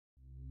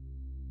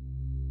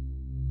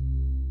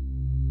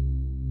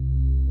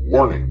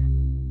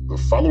Warning: the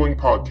following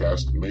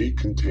podcast may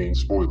contain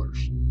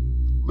spoilers.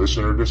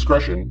 Listener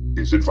discretion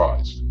is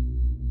advised.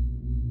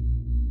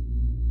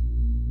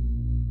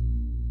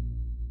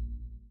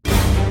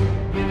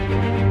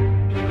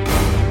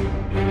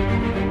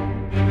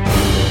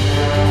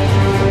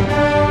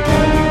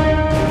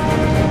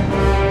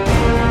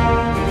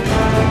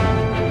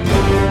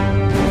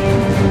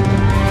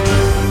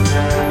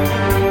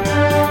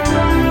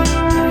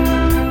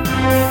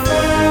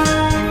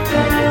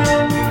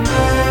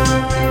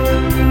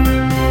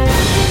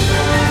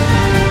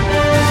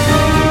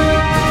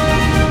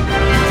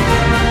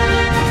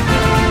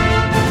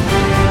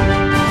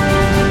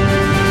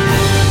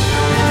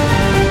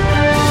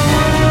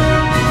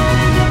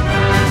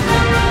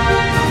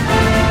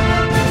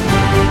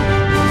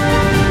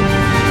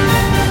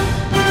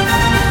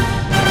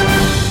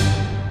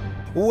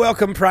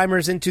 Welcome,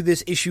 Primers, into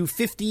this issue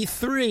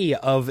 53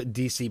 of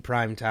DC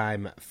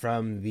Primetime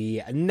from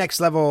the Next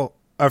Level,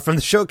 from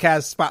the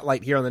Showcast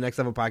Spotlight here on the Next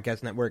Level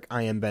Podcast Network.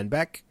 I am Ben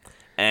Beck.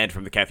 And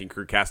from the Caffeine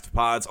Crew cast of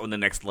pods on the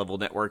Next Level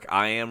Network,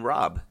 I am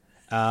Rob.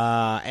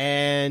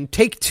 And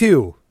take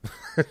two.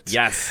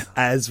 Yes.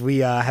 As we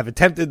have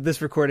attempted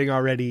this recording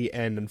already,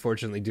 and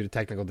unfortunately, due to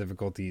technical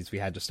difficulties, we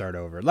had to start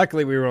over.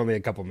 Luckily, we were only a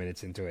couple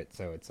minutes into it,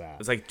 so it's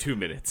like 2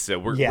 minutes, so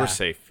we're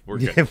safe. We're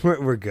good. Yeah,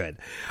 we're good.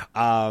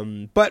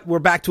 But we're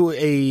back to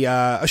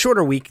a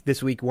shorter week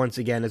this week once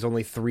again, as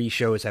only 3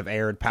 shows have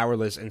aired.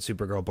 Powerless and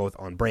Supergirl both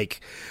on break.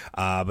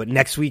 But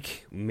next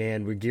week,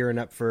 man, we're gearing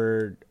up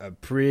for a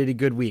pretty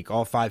good week.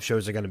 All 5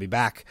 shows are going to be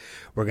back.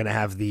 We're going to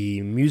have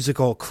the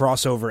musical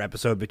crossover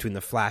episode between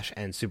The Flash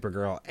and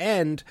Supergirl,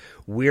 and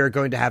we're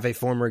going to have a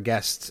former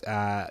guest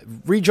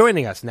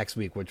rejoining us next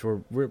week, which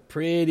we're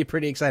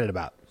pretty excited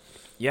about.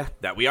 Yeah,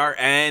 that we are.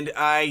 And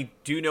I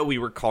do know we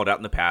were called out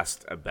in the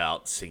past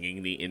about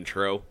singing the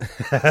intro.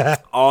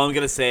 All I'm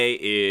going to say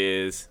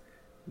is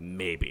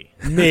maybe.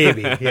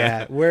 Maybe,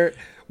 yeah.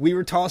 We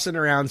were tossing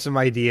around some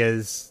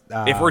ideas.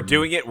 If we're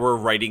doing it, we're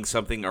writing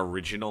something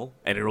original,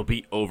 and it'll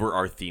be over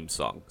our theme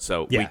song.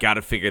 So we got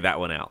to figure that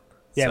one out.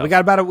 Yeah, so, we got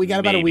about a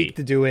week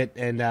to do it,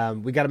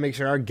 and we got to make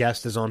sure our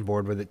guest is on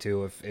board with it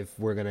too. If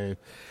we're gonna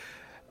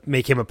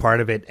make him a part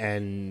of it,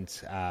 and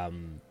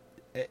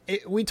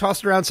we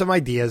tossed around some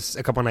ideas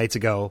a couple nights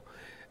ago,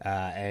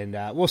 and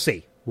we'll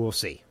see.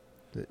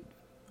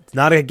 It's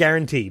not a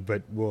guarantee,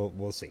 but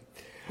we'll see.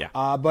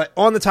 Yeah. But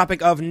on the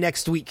topic of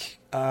next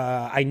week,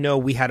 I know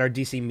we had our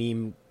DC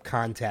meme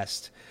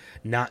contest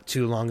not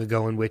too long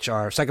ago, in which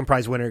our second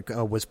prize winner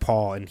was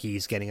Paul, and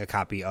he's getting a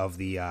copy of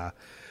the.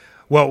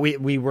 Well,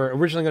 we were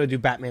originally going to do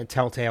Batman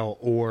Telltale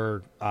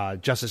or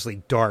Justice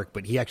League Dark,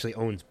 but he actually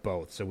owns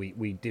both, so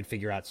we did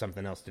figure out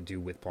something else to do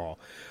with Paul.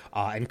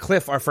 And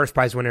Cliff, our first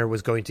prize winner,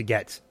 was going to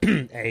get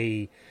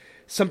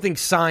something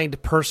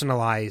signed,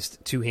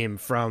 personalized to him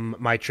from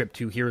my trip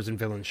to Heroes and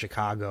Villains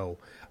Chicago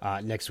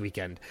next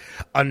weekend.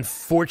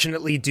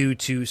 Unfortunately, due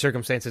to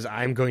circumstances,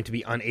 I'm going to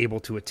be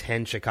unable to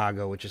attend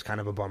Chicago, which is kind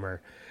of a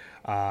bummer.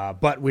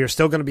 But we're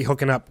still going to be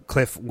hooking up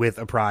Cliff with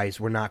a prize.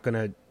 We're not going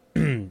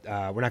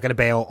to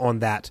bail on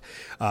that.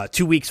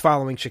 2 weeks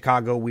following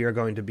Chicago, we are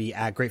going to be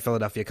at Great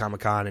Philadelphia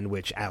Comic-Con, in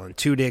which Alan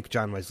Tudyk,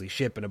 John Wesley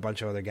Shipp, and a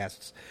bunch of other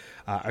guests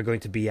are going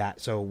to be at.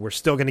 So we're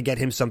still going to get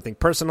him something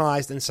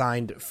personalized and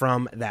signed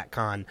from that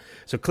con.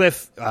 So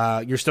Cliff,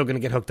 you're still going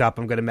to get hooked up.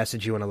 I'm going to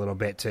message you in a little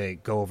bit to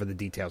go over the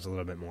details a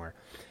little bit more.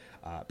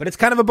 But it's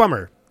kind of a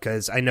bummer,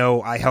 because I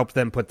know I helped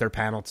them put their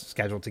panel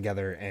schedule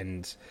together,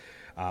 and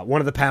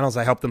one of the panels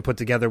I helped them put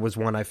together was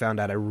one I found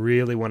out I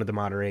really wanted to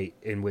moderate,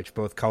 in which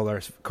both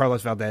Carlos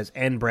Valdez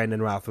and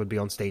Brandon Routh would be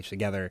on stage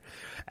together.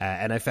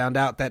 And I found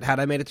out that had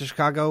I made it to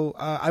Chicago,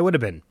 I would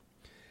have been.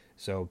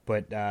 So,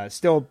 but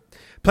still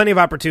plenty of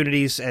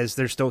opportunities, as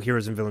there's still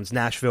Heroes and Villains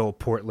Nashville,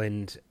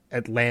 Portland,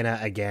 Atlanta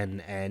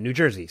again, and New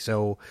Jersey.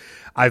 So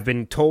I've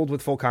been told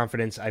with full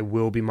confidence I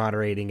will be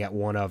moderating at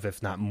one of,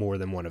 if not more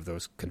than one of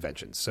those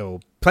conventions. So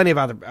plenty of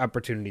other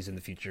opportunities in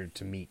the future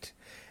to meet,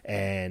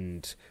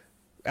 and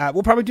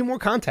we'll probably do more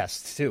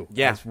contests too.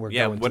 Yeah,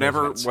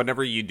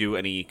 whenever you do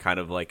any kind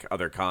of like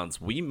other cons,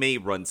 we may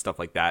run stuff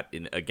like that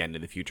in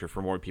the future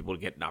for more people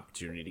to get an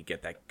opportunity to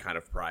get that kind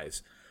of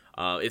prize.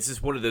 It's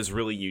just one of those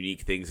really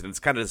unique things, and it's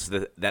kind of just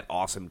that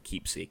awesome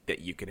keepsake that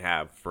you can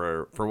have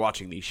for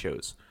watching these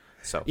shows.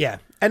 So yeah,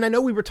 and I know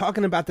we were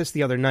talking about this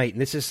the other night,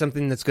 and this is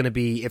something that's going to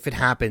be, if it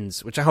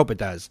happens, which I hope it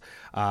does,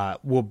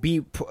 will be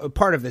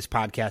part of this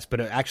podcast, but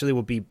it actually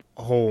will be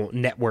whole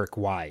network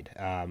wide,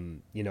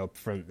 from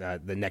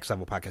the Next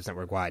Level Podcast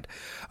Network wide,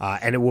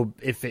 and it will,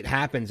 if it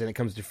happens and it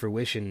comes to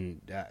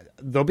fruition,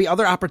 there'll be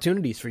other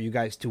opportunities for you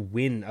guys to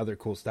win other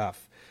cool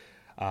stuff,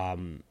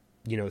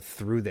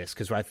 through this,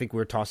 because I think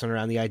we're tossing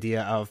around the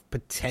idea of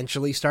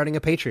potentially starting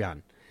a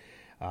Patreon.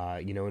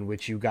 In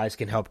which you guys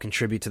can help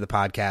contribute to the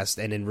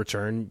podcast, and in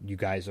return, you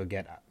guys will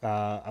get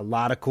a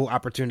lot of cool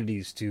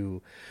opportunities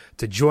to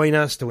join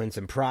us, to win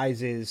some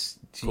prizes,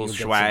 cool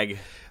swag,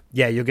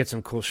 Yeah, you'll get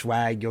some cool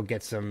swag. You'll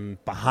get some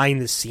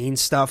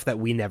behind-the-scenes stuff that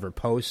we never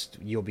post.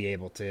 You'll be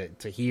able to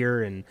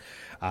hear, and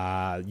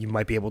you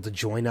might be able to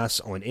join us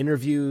on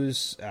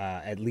interviews,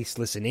 at least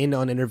listen in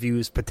on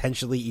interviews,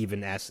 potentially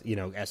even ask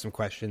some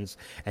questions,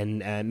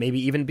 and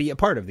maybe even be a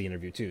part of the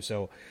interview too.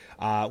 So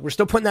we're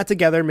still putting that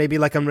together. Maybe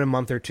like in a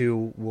month or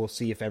two, we'll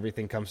see if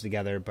everything comes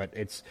together. But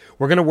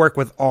we're going to work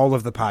with all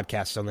of the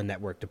podcasts on the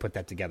network to put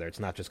that together.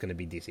 It's not just going to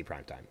be DC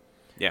Primetime.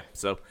 Yeah,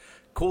 so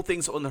cool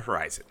things on the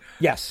horizon.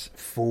 Yes,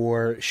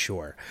 for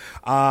sure.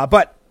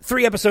 But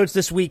 3 episodes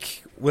this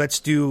week. Let's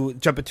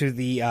jump into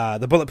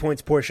the bullet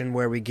points portion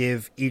where we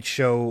give each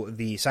show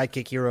the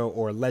sidekick, hero,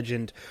 or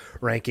legend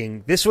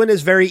ranking. This one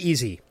is very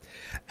easy,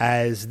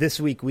 as this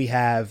week we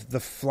have The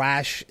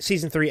Flash,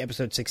 Season 3,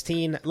 Episode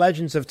 16,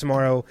 Legends of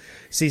Tomorrow,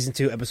 Season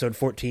 2, Episode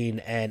 14,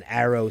 and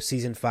Arrow,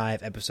 Season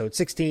 5, Episode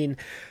 16.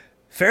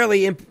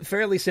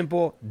 Fairly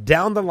simple.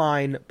 Down the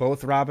line,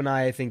 both Rob and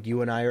I think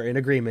you and I are in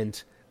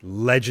agreement.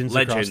 Legend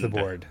across the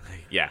board.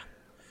 Yeah.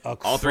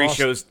 All three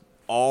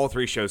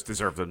shows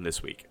deserve them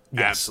this week.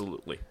 Yes.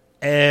 Absolutely.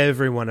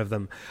 Every one of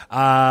them.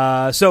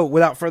 So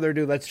without further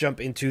ado, let's jump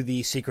into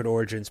the Secret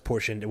Origins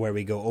portion where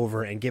we go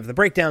over and give the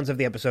breakdowns of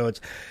the episodes.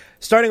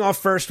 Starting off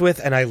first with,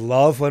 and I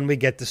love when we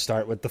get to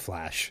start with The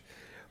Flash.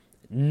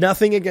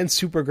 Nothing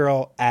against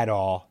Supergirl at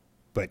all,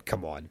 but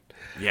come on.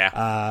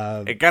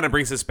 Yeah, it kind of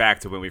brings us back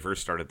to when we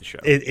first started the show.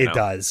 It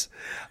does.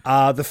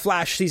 The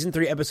Flash, Season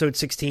 3, Episode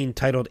 16,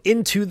 titled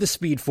Into the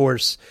Speed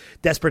Force.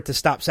 Desperate to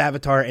stop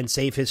Savitar and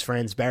save his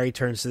friends, Barry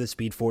turns to the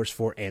Speed Force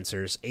for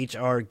answers.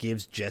 HR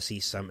gives Jesse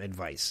some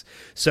advice.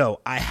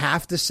 So, I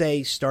have to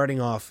say, starting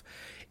off,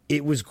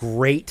 it was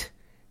great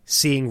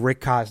seeing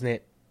Rick Cosnett,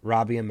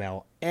 Robbie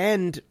Amell,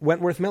 and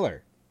Wentworth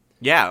Miller.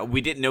 Yeah,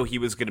 we didn't know he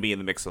was going to be in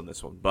the mix on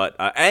this one, but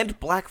and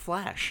Black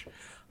Flash.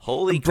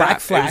 Holy Black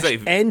crap. Flash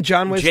and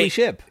John Wesley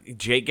Shipp.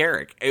 Jay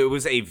Garrick. It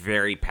was a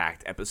very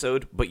packed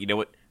episode, but you know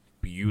what?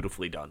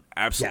 Beautifully done.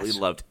 Absolutely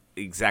loved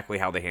exactly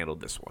how they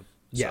handled this one.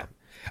 Yeah.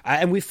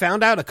 And we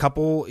found out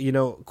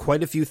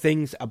quite a few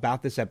things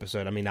about this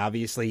episode. I mean,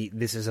 obviously,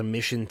 this is a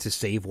mission to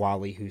save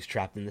Wally, who's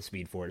trapped in the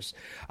Speed Force,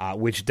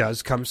 which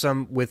does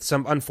come with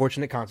some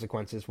unfortunate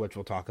consequences, which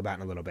we'll talk about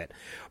in a little bit.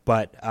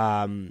 But,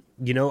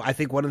 I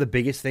think one of the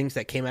biggest things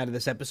that came out of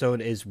this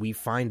episode is we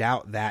find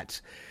out that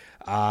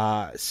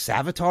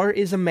Savitar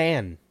is a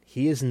man.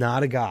 He is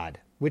not a god,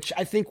 which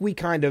I think we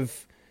kind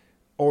of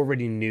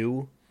already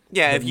knew.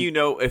 Yeah, if you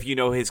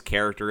know his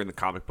character in the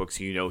comic books,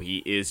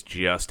 he is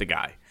just a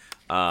guy.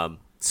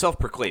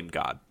 Self-proclaimed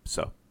god.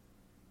 So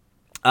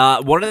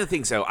one of the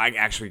things though I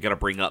actually got to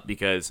bring up,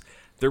 because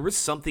there was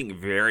something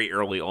very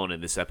early on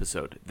in this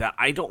episode that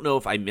I don't know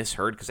if I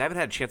misheard, because I haven't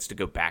had a chance to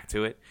go back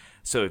to it.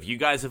 So if you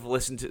guys have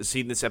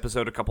seen this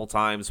episode a couple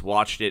times,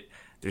 watched it,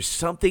 there's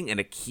something in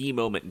a key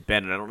moment in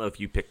Ben, and I don't know if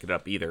you picked it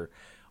up either,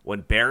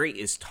 when Barry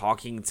is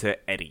talking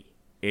to Eddie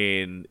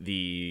in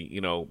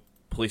the,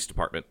 police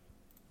department.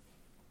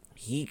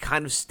 He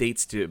kind of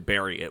states to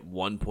Barry at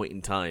one point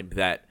in time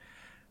that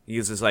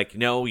he's just like,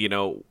 no,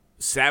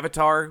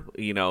 Savitar,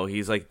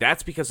 he's like,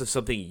 that's because of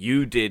something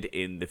you did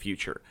in the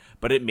future.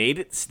 But it made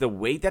it, the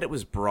way that it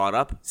was brought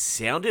up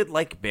sounded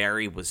like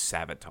Barry was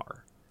Savitar.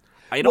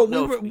 I don't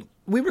know.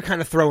 We were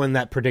kind of throwing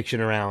that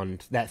prediction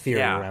around, that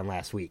theory around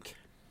last week.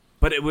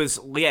 But it was,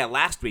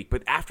 last week.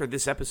 But after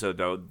this episode,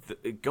 though,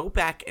 go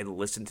back and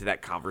listen to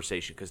that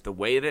conversation, because the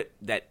way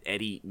that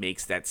Eddie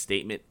makes that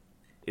statement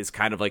is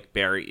kind of like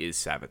Barry is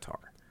Savitar.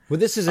 Well,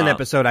 this is an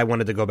episode I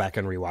wanted to go back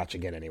and rewatch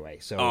again anyway.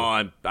 So,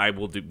 I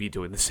will be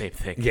doing the same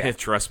thing. Yeah.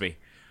 Trust me.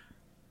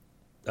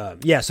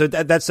 So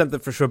that's something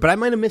for sure. But I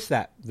might have missed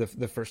that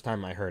the first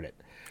time I heard it.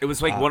 It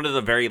was like one of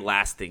the very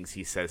last things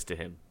he says to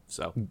him.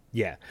 So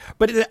yeah,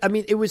 but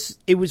it was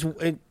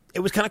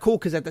kind of cool,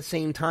 because at the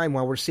same time,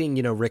 while we're seeing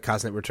Rick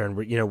Cosnett return,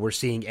 we're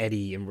seeing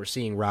Eddie and we're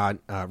seeing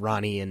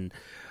Ronnie, and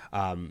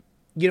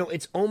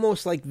it's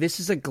almost like this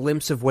is a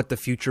glimpse of what the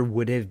future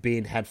would have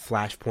been had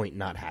Flashpoint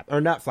not happened,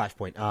 or not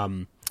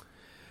Flashpoint.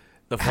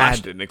 The Flash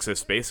didn't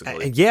exist,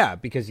 basically.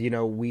 Because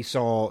we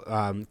saw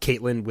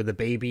Caitlin with a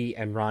baby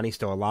and Ronnie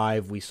still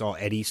alive. We saw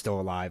Eddie still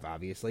alive,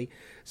 obviously.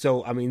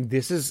 So I mean,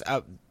 this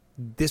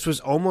was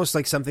almost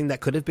like something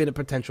that could have been a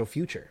potential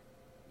future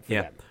for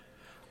them.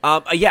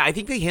 I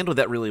think they handled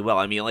that really well.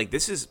 I mean,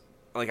 this is,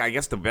 I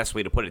guess the best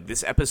way to put it,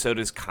 this episode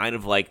is kind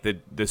of like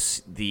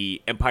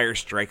the Empire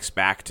Strikes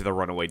Back to the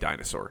Runaway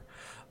Dinosaur.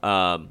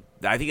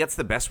 I think that's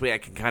the best way I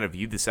can kind of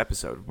view this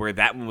episode, where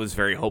that one was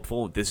very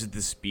hopeful. This is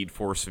the Speed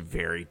Force,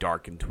 very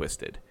dark and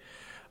twisted.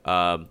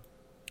 But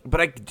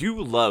I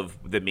do love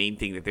the main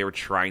thing that they were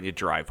trying to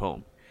drive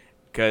home,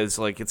 because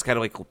it's kind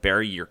of like,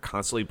 Barry, you're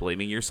constantly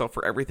blaming yourself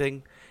for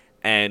everything,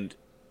 and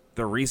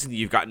the reason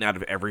you've gotten out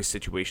of every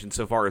situation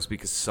so far is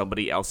because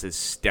somebody else has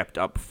stepped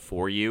up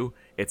for you.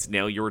 It's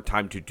now your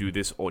time to do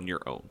this on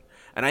your own.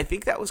 And I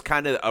think that was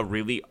kind of a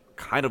really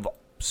kind of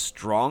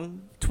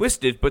strong,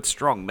 twisted, but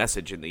strong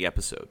message in the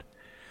episode.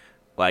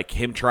 Like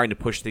him trying to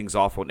push things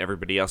off on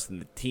everybody else in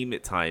the team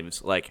at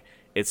times.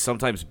 It's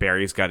sometimes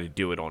Barry's got to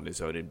do it on his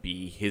own and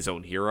be his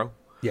own hero.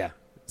 Yeah.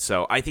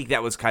 So I think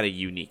that was kind of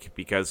unique,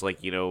 because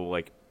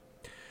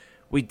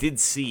we did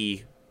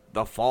see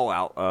the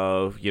fallout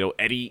of,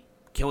 Eddie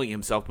killing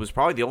himself was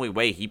probably the only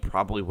way he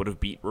probably would have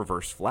beat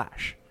Reverse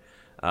Flash.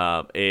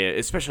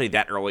 Especially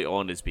that early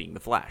on as being the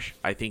Flash.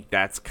 I think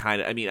that's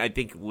kind of, I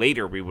think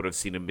later we would have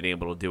seen him been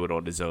able to do it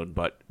on his own,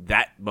 but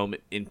that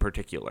moment in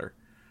particular.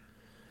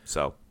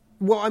 So.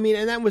 Well, and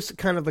that was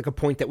kind of like a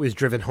point that was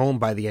driven home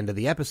by the end of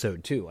the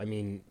episode, too.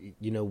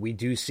 We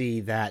do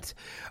see that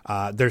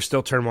there's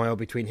still turmoil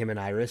between him and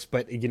Iris,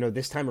 but,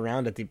 this time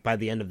around by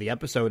the end of the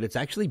episode, it's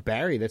actually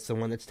Barry that's the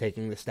one that's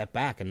taking the step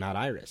back and not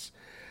Iris.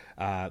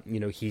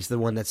 He's the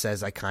one that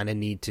says, I kind of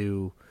need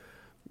to,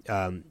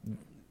 I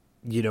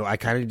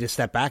kind of need to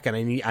step back,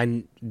 and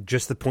I'm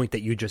just the point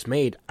that you just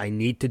made. I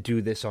need to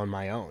do this on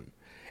my own.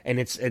 And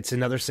it's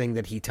another thing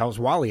that he tells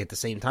Wally at the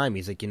same time.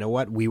 He's like, you know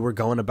what? We were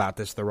going about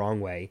this the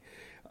wrong way.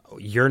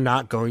 You're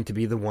not going to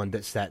be the one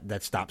that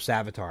stops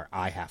Savitar.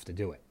 I have to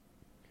do it.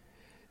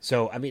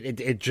 So,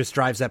 it just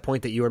drives that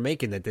point that you were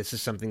making, that this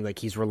is something like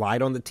he's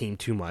relied on the team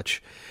too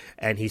much,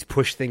 and he's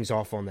pushed things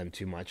off on them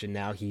too much, and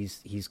now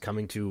he's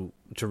coming to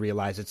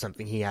realize it's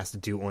something he has to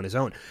do on his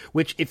own.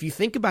 Which, if you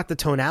think about the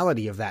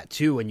tonality of that,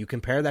 too, and you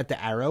compare that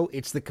to Arrow,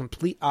 it's the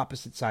complete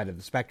opposite side of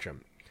the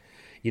spectrum.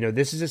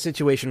 This is a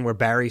situation where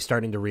Barry's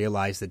starting to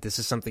realize that this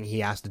is something he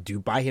has to do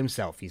by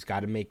himself. He's got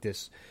to make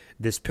this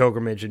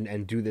pilgrimage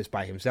and do this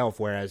by himself,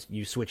 whereas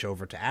you switch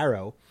over to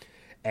Arrow,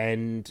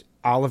 and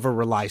Oliver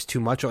relies too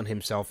much on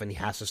himself, and he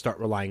has to start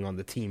relying on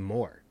the team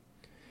more.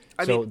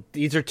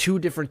 These are two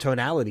different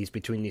tonalities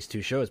between these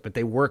two shows, but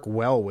they work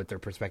well with their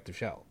respective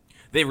show.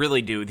 They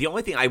really do. The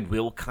only thing I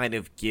will kind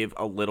of give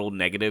a little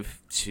negative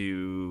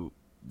to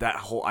that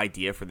whole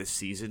idea for this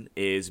season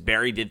is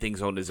Barry did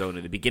things on his own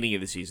in the beginning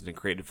of the season and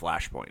created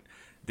Flashpoint.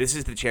 This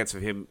is the chance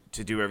of him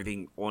to do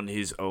everything on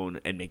his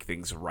own and make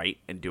things right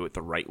and do it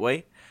the right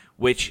way,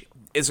 which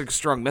is a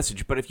strong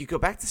message. But if you go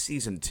back to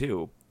season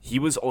 2, he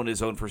was on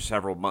his own for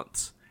several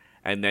months.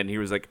 And then he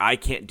was like, I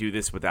can't do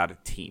this without a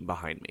team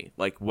behind me.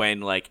 Like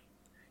when,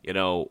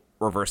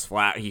 Reverse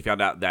Flash, he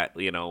found out that,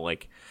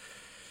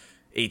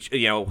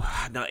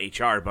 not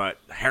HR, but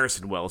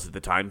Harrison Wells at the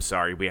time.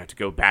 Sorry, we have to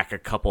go back a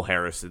couple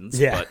Harrisons.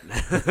 Yeah.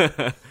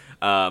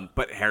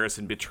 But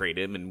Harrison betrayed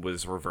him and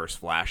was Reverse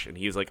Flash, and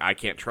he was like, I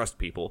can't trust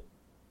people.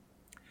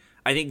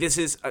 I think this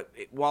is,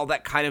 while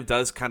that kind of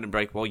does kind of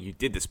like, well, you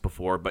did this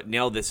before, but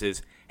now this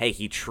is, hey,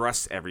 he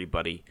trusts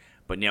everybody,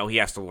 but now he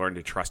has to learn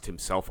to trust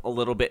himself a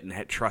little bit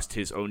and trust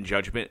his own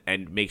judgment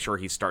and make sure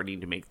he's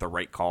starting to make the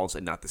right calls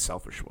and not the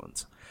selfish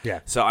ones.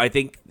 Yeah. So I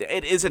think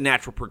it is a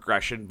natural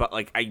progression, but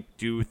I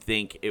do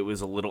think it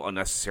was a little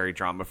unnecessary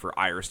drama for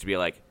Iris to be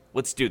like,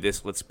 let's do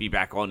this. Let's be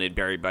back on it.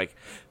 Barry like,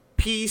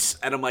 peace.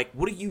 And I'm like,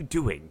 what are you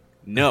doing?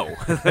 No.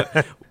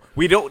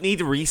 We don't need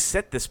to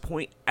reset this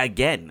point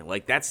again.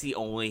 That's the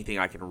only thing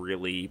I can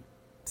really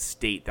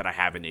state that I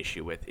have an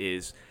issue with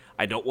is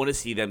I don't want to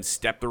see them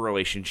step the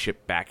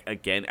relationship back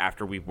again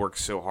after we've worked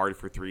so hard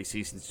for 3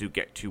 seasons to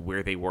get to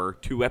where they were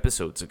 2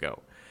 episodes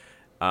ago.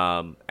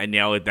 And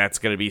now that's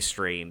going to be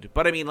strained.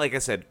 But like I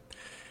said,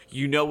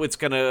 it's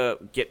going to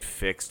get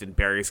fixed and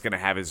Barry's going to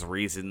have his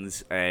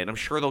reasons. And I'm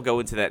sure they'll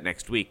go into that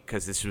next week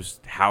because this was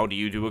how do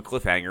you do a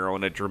cliffhanger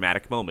on a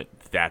dramatic moment?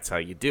 That's how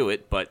you do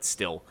it. But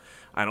still,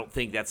 I don't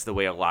think that's the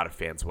way a lot of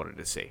fans wanted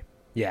to see.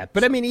 Yeah,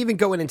 but even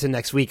going into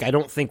next week, I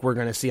don't think we're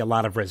going to see a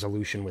lot of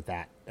resolution with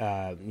that,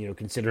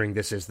 considering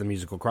this is the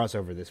musical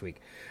crossover this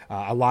week.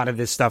 A lot of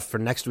this stuff for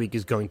next week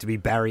is going to be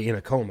Barry in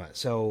a coma.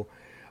 So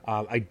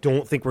I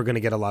don't think we're going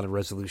to get a lot of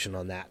resolution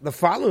on that. The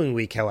following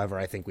week, however,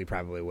 I think we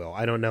probably will.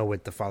 I don't know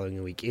what the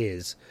following week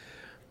is.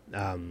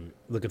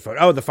 Looking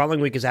for the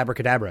following week is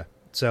Abracadabra.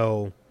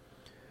 So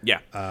yeah.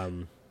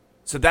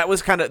 So that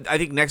was kind of, I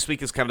think next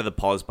week is kind of the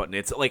pause button.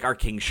 It's like our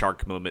King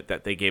Shark moment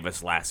that they gave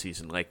us last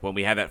season. Like when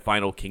we had that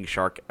final King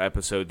Shark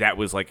episode, that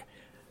was like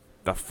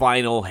the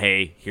final,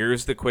 hey,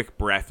 here's the quick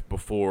breath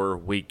before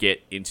we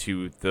get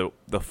into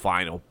the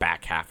final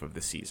back half of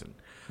the season.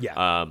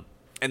 Yeah.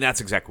 And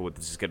that's exactly what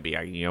this is going to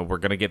be. We're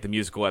going to get the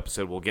musical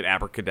episode. We'll get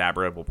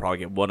Abracadabra. We'll probably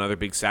get one other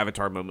big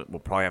Savitar moment. We'll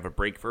probably have a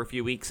break for a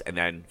few weeks, and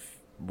then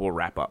we'll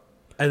wrap up.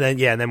 And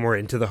then we're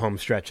into the home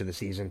stretch of the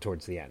season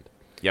towards the end.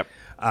 Yep.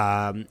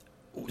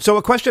 So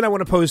a question I want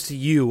to pose to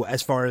you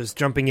as far as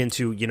jumping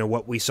into,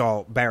 what we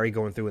saw Barry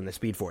going through in the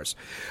Speed Force.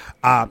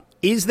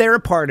 Is there a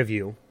part of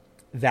you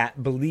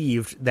that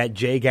believed that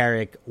Jay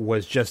Garrick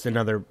was just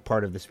another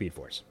part of the Speed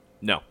Force?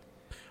 No.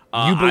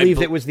 You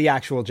believed it was the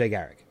actual Jay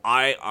Garrick?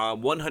 I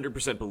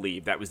 100%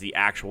 believe that was the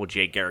actual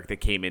Jay Garrick that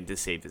came in to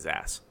save his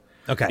ass.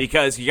 Okay.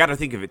 Because you got to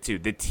think of it, too.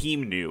 The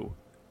team knew.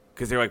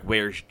 Because they're like,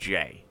 where's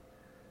Jay?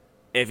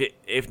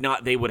 If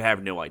not, they would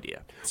have no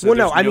idea. So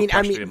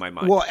in my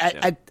mind. Well,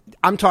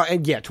 I'm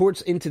talking. Yeah,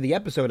 towards into the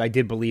episode, I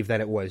did believe that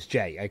it was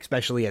Jay,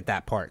 especially at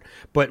that part.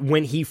 But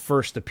when he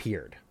first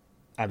appeared,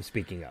 I'm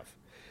speaking of.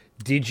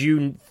 Did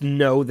you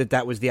know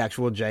that was the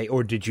actual Jay,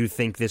 or did you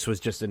think this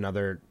was just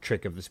another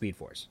trick of the Speed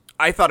Force?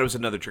 I thought it was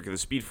another trick of the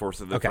Speed Force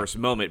at the first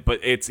moment, but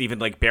it's even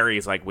like Barry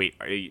is like, wait,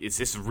 is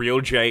this real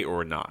Jay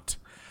or not?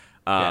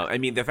 Yeah.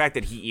 The fact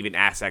that he even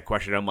asked that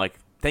question, I'm like,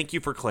 thank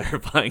you for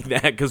clarifying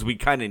that because we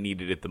kind of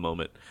needed it at the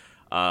moment.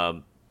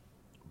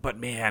 But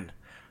man,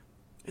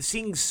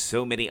 seeing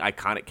so many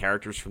iconic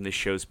characters from this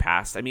show's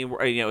past. I mean,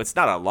 it's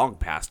not a long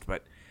past,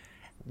 but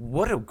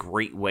what a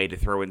great way to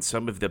throw in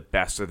some of the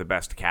best of the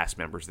best cast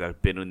members that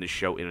have been in the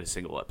show in a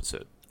single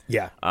episode.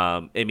 Yeah.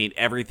 I mean,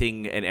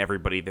 everything and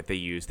everybody that they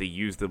use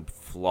them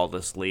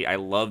flawlessly. I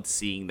loved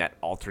seeing that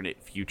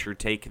alternate future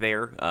take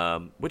there,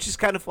 which is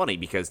kind of funny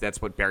because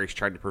that's what Barry's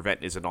trying to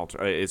prevent is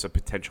a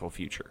potential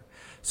future.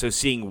 So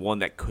seeing one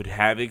that could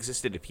have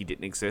existed if he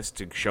didn't exist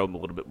to show him a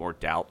little bit more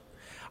doubt,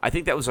 I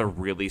think that was a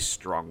really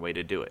strong way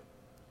to do it.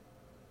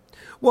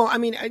 Well, I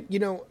mean,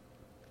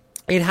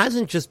 it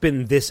hasn't just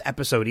been this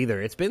episode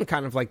either. It's been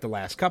kind of like the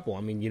last couple.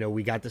 I mean,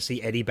 we got to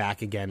see Eddie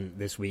back again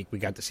this week. We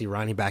got to see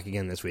Ronnie back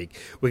again this week.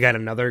 We got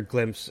another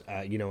glimpse,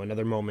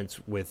 another moments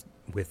with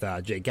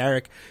Jay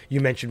Garrick.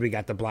 You mentioned we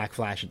got the Black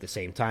Flash at the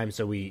same time,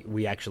 so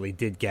we actually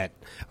did get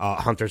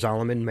Hunter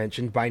Zolomon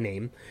mentioned by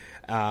name.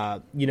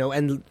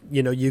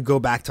 You go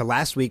back to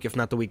last week, if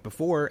not the week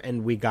before,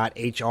 and we got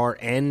HR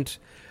and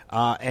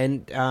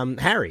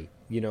Harry,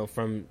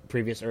 from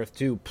previous Earth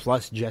 2,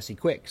 plus Jesse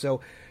Quick.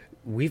 So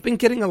we've been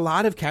getting a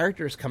lot of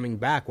characters coming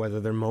back, whether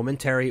they're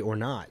momentary or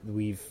not.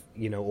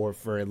 Or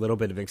for a little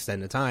bit of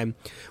extended time,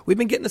 we've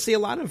been getting to see a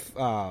lot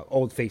of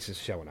old faces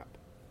showing up.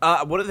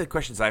 One of the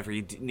questions I have for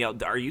you,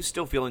 are you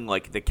still feeling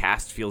like the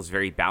cast feels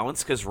very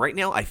balanced? Because right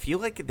now, I feel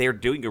like they're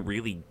doing a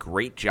really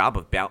great job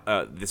of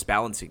this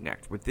balancing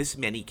act with this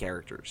many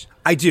characters.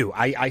 I do.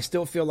 I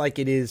still feel like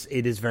it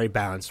is very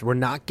balanced. We're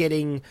not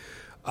getting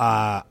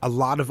a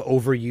lot of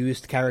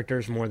overused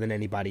characters more than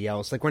anybody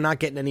else. Like, we're not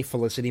getting any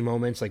Felicity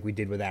moments like we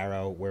did with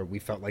Arrow, where we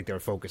felt like they were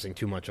focusing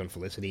too much on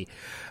Felicity.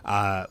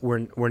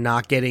 We're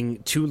not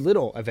getting too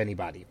little of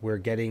anybody. We're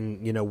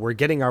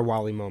getting our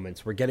Wally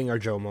moments. We're getting our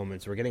Joe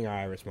moments. We're getting our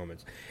Iris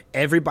moments.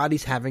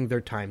 Everybody's having their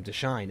time to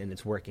shine, and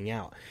it's working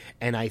out.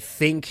 And I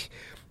think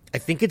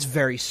it's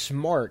very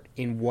smart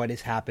in what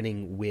is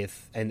happening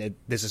with, and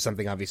this is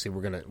something obviously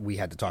we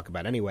had to talk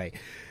about anyway.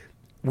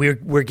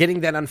 We're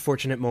getting that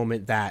unfortunate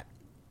moment that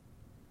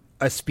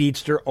a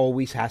speedster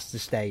always has to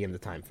stay in the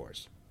Time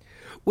Force,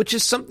 which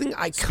is something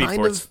I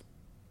kind of...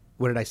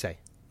 What did I say?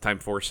 Time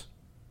Force.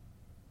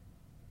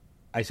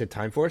 I said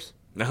Time Force?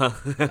 No.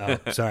 Oh,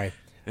 sorry.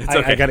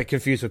 Okay. I got it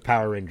confused with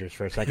Power Rangers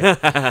for a second.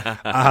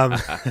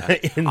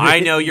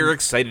 I know you're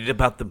excited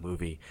about the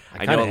movie.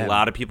 I know a am.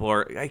 lot of people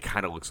are. It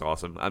kind of looks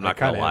awesome. I'm not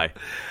going to lie.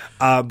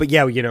 But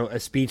yeah, a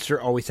speedster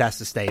always has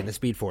to stay in the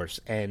Speed Force,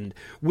 and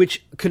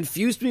which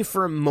confused me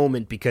for a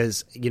moment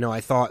because,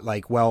 I thought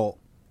like, well,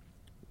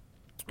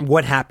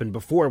 what happened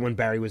before when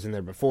Barry was in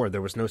there before?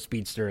 There was no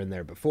speedster in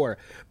there before,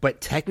 but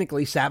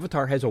technically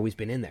Savitar has always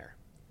been in there.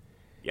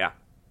 Yeah.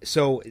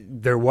 So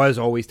there was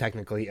always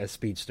technically a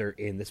speedster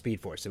in the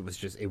Speed Force. It was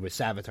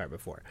Savitar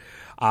before.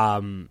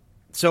 And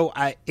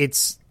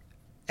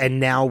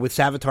now with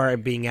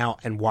Savitar being out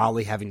and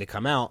Wally having to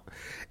come out,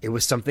 it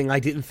was something I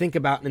didn't think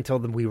about until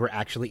we were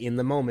actually in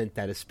the moment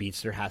that a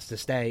speedster has to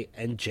stay,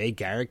 and Jay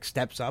Garrick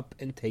steps up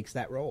and takes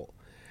that role.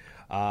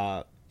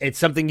 It's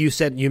something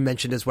you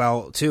mentioned as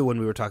well, too, when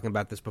we were talking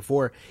about this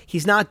before.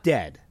 He's not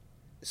dead.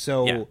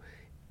 So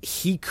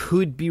he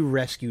could be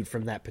rescued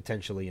from that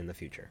potentially in the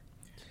future.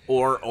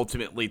 Or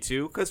ultimately,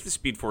 too, because the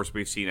Speed Force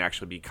we've seen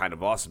actually be kind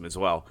of awesome as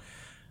well.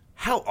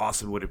 How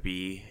awesome would it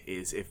be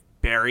is if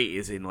Barry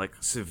is in, like,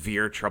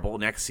 severe trouble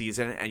next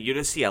season and you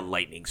just see a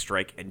lightning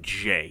strike and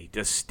Jay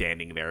just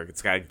standing there.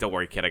 It's got, don't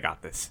worry, kid, I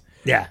got this.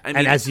 Yeah, and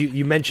as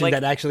you mentioned,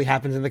 like, that actually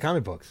happens in the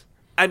comic books.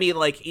 I mean,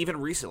 like, even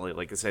recently,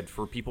 like I said,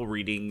 for people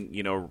reading,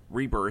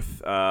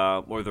 Rebirth,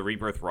 or the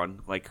Rebirth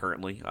run, like,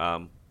 currently,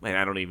 and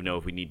I don't even know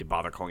if we need to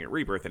bother calling it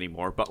Rebirth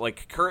anymore, but,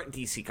 like, current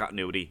DC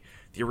continuity,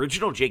 the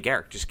original Jay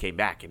Garrick just came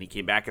back, and he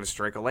came back in a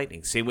strike of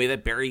lightning, same way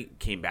that Barry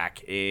came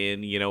back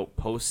in,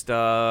 post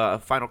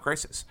Final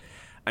Crisis.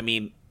 I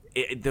mean,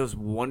 those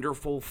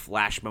wonderful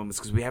Flash moments,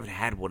 because we haven't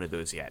had one of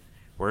those yet,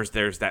 whereas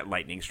there's that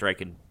lightning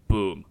strike, and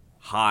boom,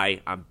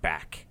 hi, I'm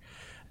back.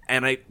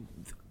 And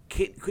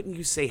couldn't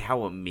you say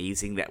how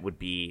amazing that would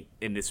be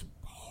in this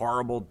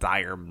horrible,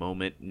 dire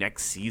moment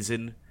next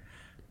season?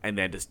 And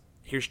then just,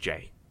 here's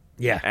Jay.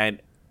 Yeah.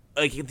 And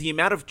like the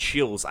amount of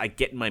chills I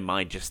get in my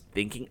mind just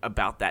thinking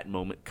about that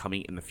moment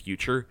coming in the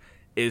future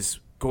is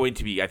going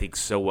to be, I think,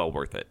 so well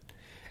worth it.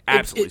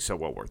 Absolutely so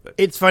well worth it.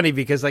 It's funny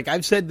because, like,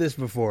 I've said this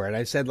before, and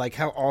I've said, like,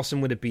 how awesome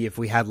would it be if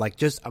we had, like,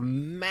 just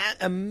an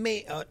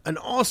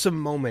awesome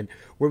moment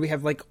where we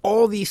have, like,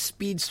 all these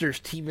speedsters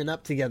teaming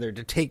up together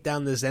to take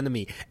down this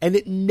enemy, and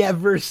it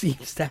never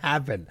seems to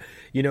happen.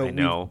 I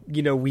know.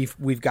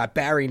 We've got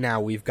Barry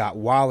now, we've got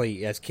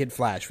Wally as Kid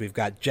Flash, we've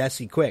got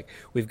Jesse Quick,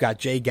 we've got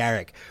Jay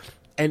Garrick.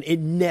 And it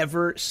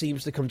never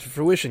seems to come to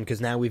fruition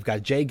because now we've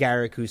got Jay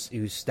Garrick who's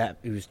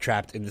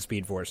trapped in the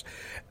Speed Force.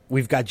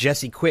 We've got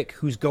Jesse Quick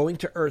who's going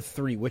to Earth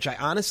 3, which I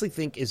honestly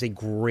think is a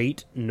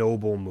great,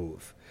 noble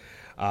move.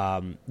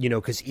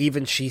 Because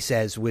even she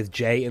says with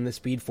Jay in the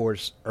Speed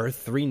Force, Earth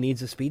 3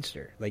 needs a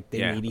speedster. Like,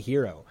 they need a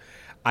hero.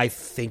 I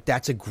think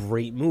that's a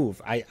great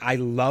move. I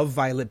love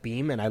Violet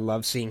Beam, and I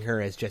love seeing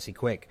her as Jesse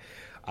Quick.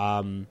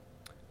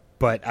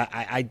 But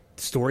I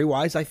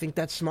story-wise, I think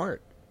that's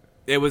smart.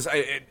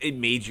 It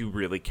made you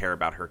really care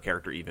about her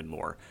character even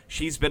more.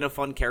 She's been a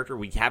fun character.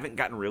 We haven't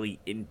gotten really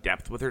in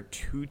depth with her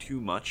too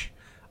much,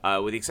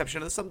 with the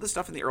exception of some of the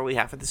stuff in the early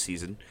half of the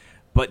season.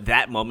 But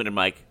that moment, I'm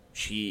like,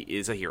 she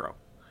is a hero.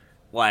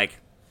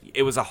 Like,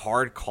 it was a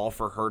hard call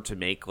for her to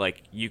make.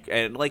 Like,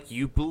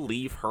 you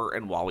believe her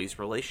and Wally's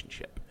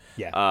relationship.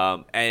 Yeah.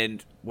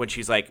 And when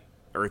she's like,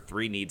 Earth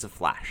 3 needs a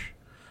Flash,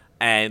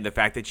 and the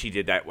fact that she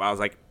did that, well, I was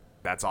like,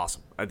 that's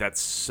awesome. That's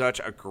such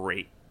a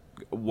great,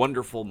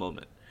 wonderful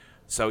moment.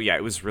 So yeah,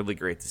 it was really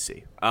great to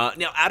see.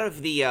 Now, out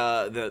of the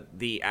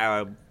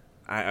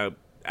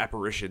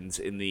apparitions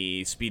in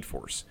the Speed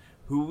Force,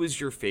 who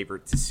was your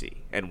favorite to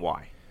see and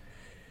why?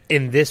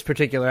 In this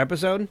particular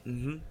episode,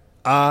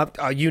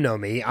 you know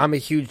me. I'm a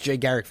huge Jay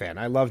Garrick fan.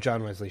 I love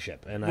John Wesley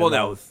Shipp, and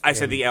I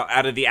said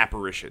out of the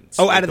apparitions.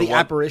 Oh, out of the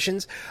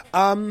apparitions.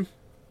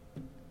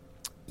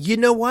 You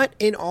know what?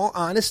 In all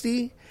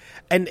honesty,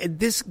 and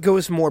this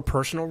goes more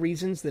personal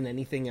reasons than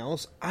anything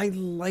else, I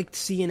liked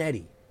seeing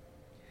Eddie.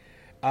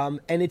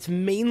 And it's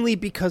mainly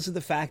because of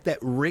the fact that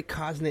Rick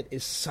Cosnett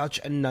is such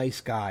a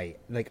nice guy.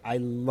 Like, I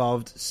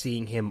loved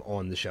seeing him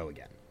on the show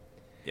again.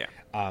 Yeah.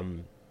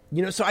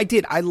 So I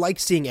did. I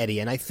liked seeing Eddie,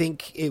 and I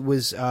think it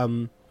was.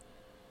 I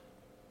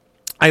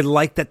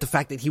liked that the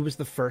fact that he was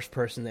the first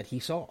person that he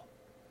saw.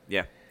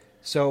 Yeah.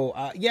 So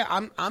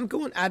I'm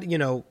going at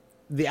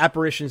the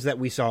apparitions that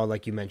we saw,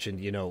 like you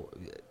mentioned.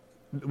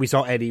 We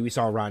saw Eddie, we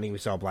saw Ronnie, we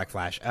saw Black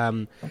Flash.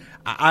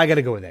 I got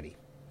to go with Eddie.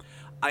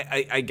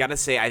 I gotta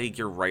say, I think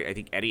you're right. I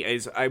think Eddie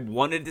is. I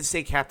wanted to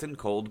say Captain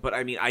Cold, but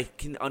I mean, I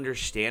can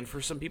understand for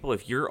some people,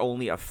 if you're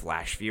only a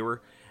Flash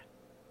viewer,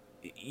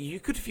 you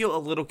could feel a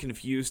little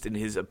confused in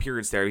his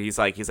appearance there. He's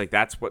like,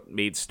 that's what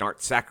made Snart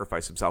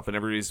sacrifice himself, and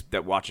everybody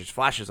that watches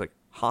Flash is like,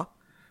 huh?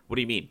 What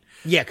do you mean?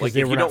 Yeah, because like,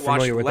 they were not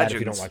familiar with that if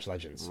you don't watch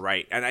Legends.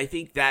 Right, and I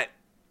think that,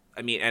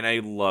 I mean, and I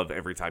love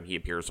every time he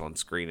appears on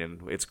screen,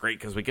 and it's great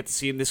because we get to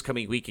see him this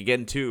coming week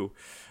again, too,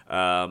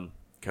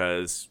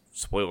 because,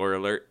 spoiler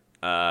alert,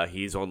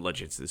 he's on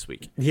Legends this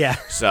week. Yeah.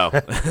 So,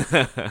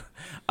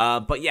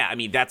 but yeah, I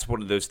mean, that's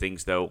one of those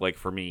things, though. Like,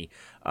 for me,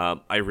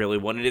 I really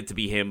wanted it to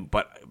be him,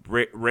 but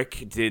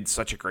Rick did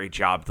such a great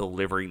job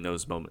delivering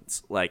those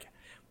moments. Like,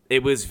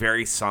 it was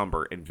very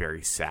somber and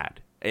very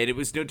sad. And it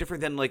was no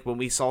different than, like, when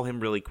we saw him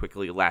really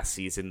quickly last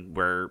season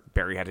where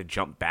Barry had to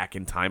jump back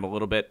in time a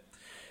little bit.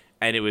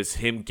 And it was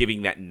him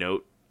giving that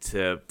note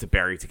to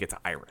Barry to get to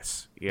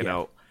Iris, you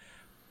know?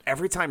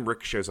 Every time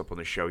Rick shows up on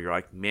the show, you're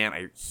like,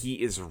 man, he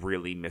is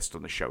really missed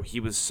on the show. He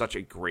was such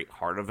a great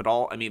heart of it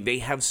all. I mean, they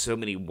have so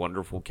many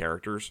wonderful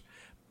characters,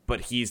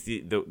 but he's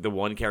the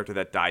one character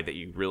that died that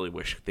you really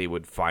wish they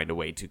would find a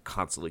way to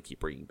constantly keep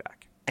bringing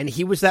back. And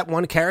he was that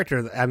one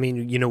character. I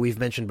mean, we've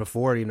mentioned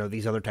before,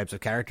 these other types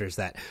of characters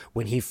that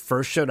when he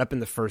first showed up in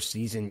the first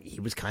season, he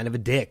was kind of a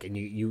dick, and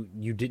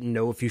you didn't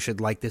know if you should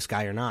like this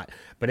guy or not.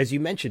 But as you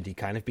mentioned, he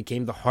kind of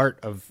became the heart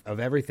of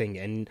everything,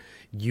 and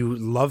you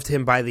loved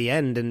him by the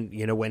end.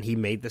 And when he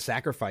made the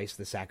sacrifice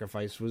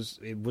was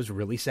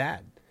really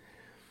sad.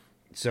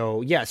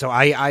 So yeah,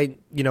 I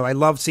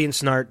love seeing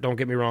Snart. Don't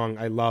get me wrong,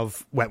 I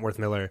love Wentworth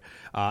Miller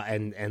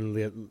and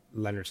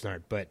Leonard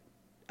Snart, but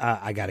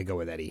I got to go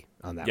with Eddie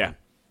on that one.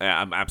 Yeah,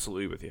 I'm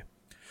absolutely with you.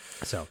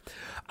 So,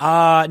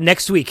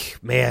 next week,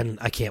 man,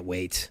 I can't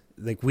wait.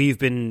 Like, we've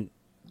been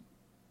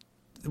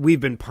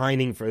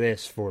pining for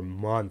this for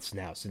months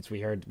now since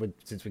we got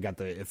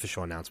the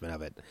official announcement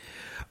of it.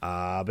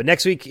 But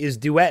next week is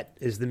Duet,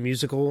 is the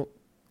musical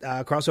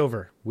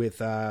crossover with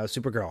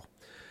Supergirl,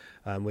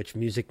 which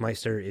Music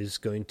Meister is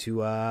going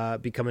to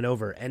be coming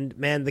over. And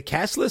man, the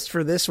cast list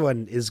for this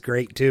one is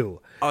great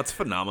too. Oh, it's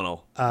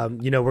phenomenal. We're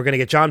going to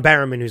get John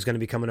Barrowman, who's going to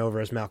be coming over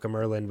as Malcolm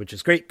Merlin, which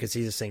is great because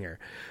he's a singer.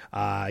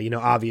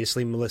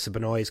 Obviously Melissa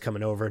Benoist is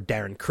coming over.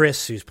 Darren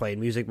Criss, who's playing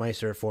Music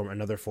Meister,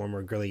 another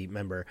former Grilly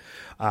member.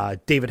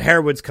 David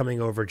Harewood's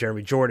coming over.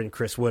 Jeremy Jordan,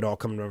 Chris Wood, all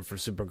coming over for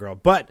Supergirl.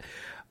 But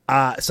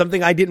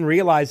something I didn't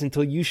realize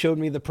until you showed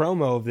me the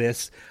promo of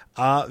this,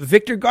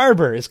 Victor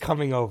Garber is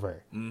coming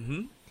over.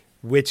 Mm-hmm.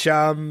 Which we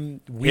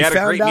had found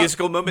a great out,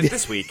 musical moment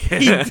this week.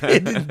 He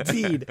did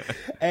indeed,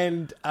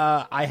 and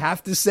I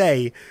have to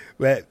say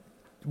that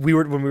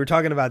when we were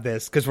talking about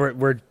this, because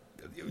we're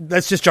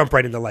let's just jump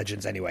right into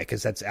Legends anyway,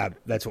 because that's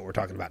what we're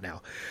talking about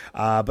now.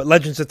 But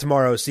Legends of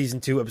Tomorrow, Season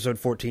 2, Episode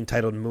 14,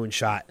 titled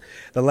Moonshot.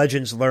 The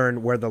Legends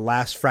learn where the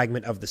last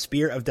fragment of the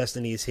Spear of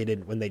Destiny is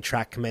hidden when they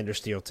track Commander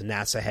Steel to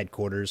NASA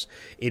headquarters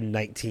in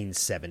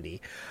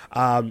 1970.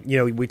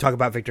 We talk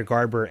about Victor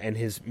Garber and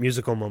his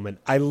musical moment.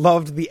 I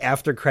loved the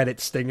after-credit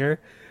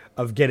stinger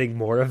of getting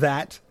more of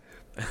that.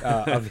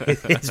 Of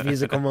his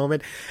musical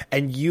moment.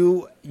 And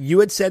you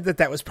had said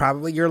that was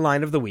probably your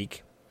line of the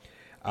week.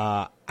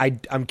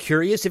 I'm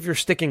curious if you're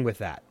sticking with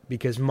that,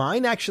 because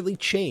mine actually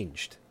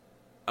changed.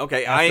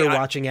 Okay, after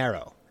watching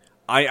Arrow.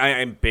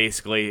 I'm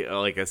basically,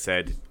 like I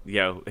said,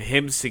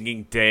 him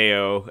singing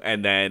Deo,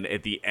 and then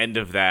at the end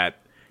of that,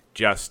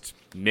 just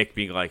Mick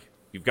being like,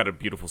 You've got a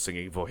beautiful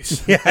singing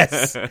voice.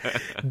 Yes.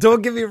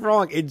 Don't get me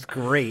wrong. It's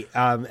great.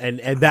 And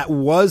that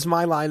was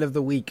my line of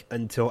the week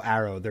until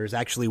Arrow. There's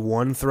actually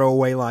one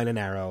throwaway line in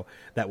Arrow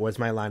that was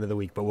my line of the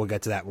week, but we'll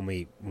get to that when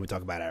we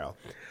talk about Arrow.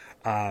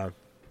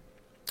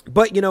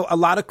 But, a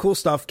lot of cool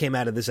stuff came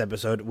out of this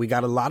episode. We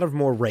got a lot of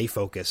more Ray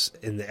focus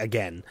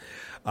again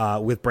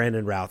with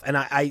Brandon Routh. And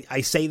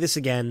I say this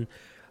again.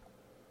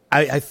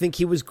 I think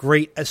he was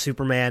great as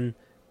Superman.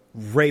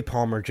 Ray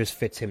Palmer just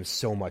fits him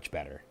so much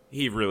better.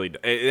 He really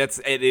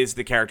it is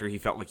the character he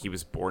felt like he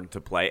was born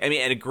to play. I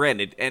mean, and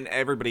granted, and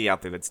everybody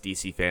out there that's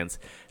DC fans,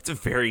 it's a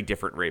very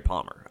different Ray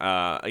Palmer.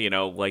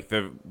 Like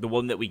the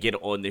one that we get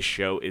on this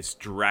show is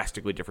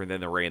drastically different than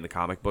the Ray in the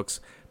comic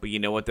books. But you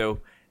know what though?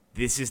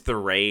 This is the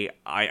Ray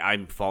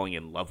I'm falling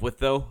in love with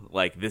though.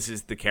 Like this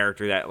is the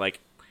character that like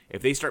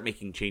if they start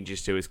making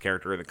changes to his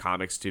character in the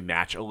comics to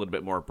match a little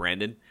bit more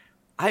Brandon,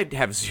 I'd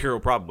have zero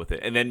problem with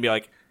it. And then be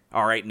like,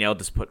 all right, now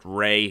just put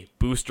Ray,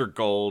 Booster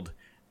Gold,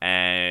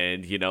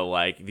 and,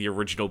 like the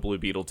original Blue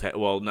Beetle,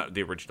 not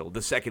the original,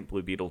 the second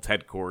Blue Beetle,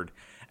 Ted Cord,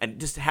 and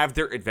just have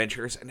their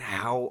adventures, and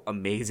how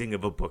amazing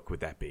of a book would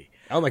that be?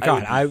 Oh my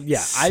God.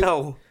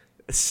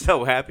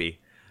 So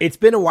happy. It's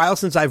been a while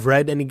since I've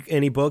read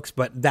any books,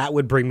 but that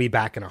would bring me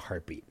back in a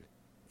heartbeat.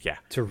 Yeah.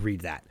 To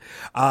read that.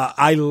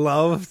 I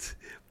loved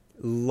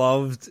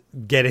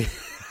getting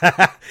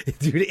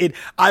dude,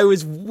 I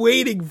was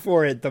waiting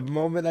for it the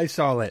moment I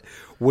saw it.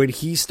 When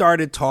he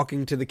started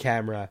talking to the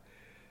camera,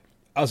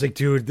 I was like,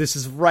 dude, this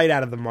is right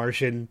out of The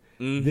Martian.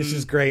 Mm-hmm. This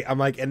is great. I'm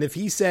like, and if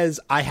he says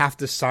I have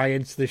to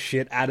science the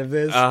shit out of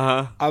this,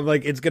 I'm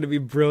like, it's going to be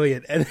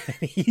brilliant. And then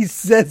he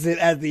says it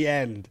at the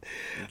end.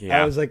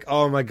 Yeah. I was like,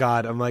 oh my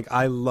God. I'm like,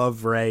 I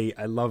love Ray.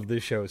 I love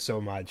this show so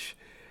much.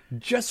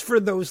 Just for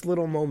those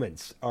little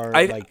moments are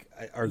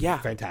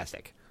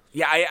fantastic.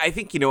 Yeah, I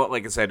think,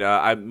 like I said,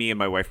 me and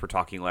my wife were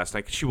talking last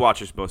night. She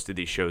watches most of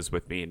these shows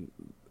with me, and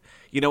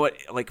you know what?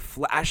 Like,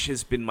 Flash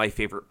has been my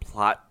favorite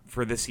plot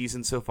for this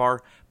season so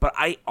far, but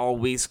I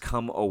always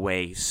come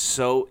away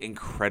so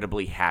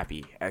incredibly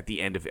happy at the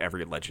end of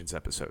every Legends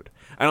episode.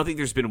 I don't think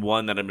there's been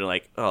one that I'm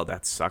like, oh,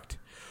 that sucked.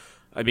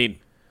 I mean,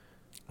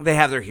 they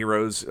have their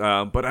heroes,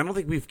 but I don't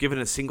think we've given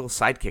a single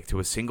sidekick to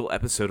a single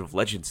episode of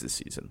Legends this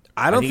season.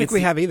 I don't think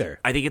we have either.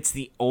 I think it's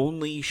the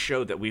only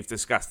show that we've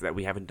discussed that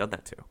we haven't done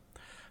that to.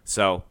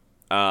 So,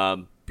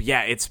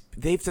 yeah,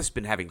 they've just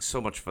been having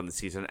so much fun this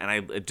season, and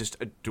I just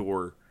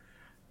adore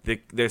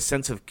the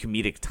sense of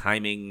comedic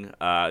timing,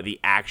 the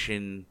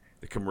action,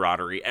 the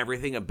camaraderie,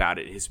 everything about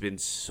it has been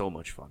so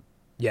much fun.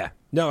 Yeah,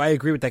 no, I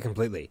agree with that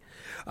completely.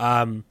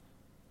 And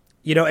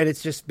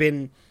it's just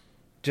been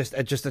just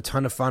a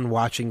ton of fun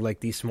watching like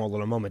these small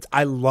little moments.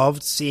 I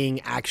loved seeing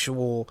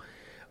actual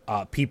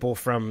people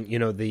from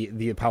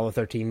the Apollo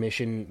 13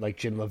 mission, like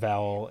Jim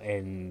Lavelle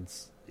and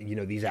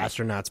these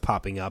astronauts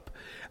popping up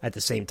at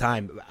the same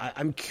time.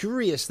 I'm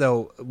curious,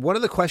 though. One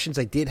of the questions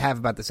I did have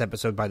about this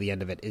episode by the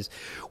end of it is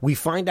we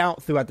find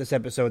out throughout this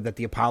episode that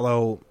the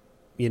Apollo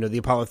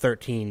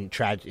 13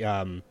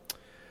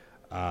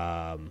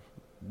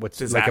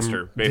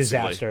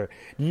 disaster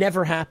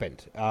never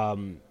happened,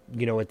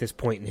 at this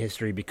point in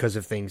history because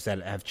of things that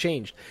have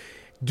changed.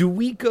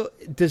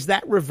 Does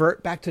that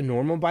revert back to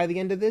normal by the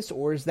end of this,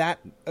 or is that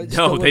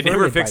no? They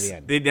never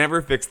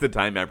fixed the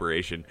time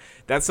aberration.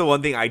 That's the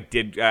one thing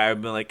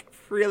I'm like,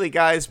 really,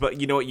 guys?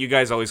 But you know what? You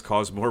guys always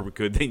cause more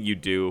good than you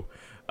do,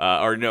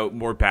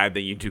 more bad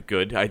than you do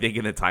good. I think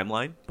in the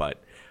timeline,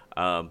 but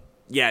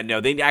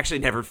they actually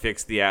never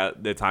fixed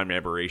the time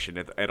aberration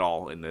at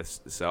all in this.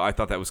 So I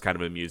thought that was kind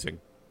of amusing.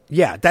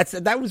 Yeah,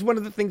 that was one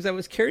of the things I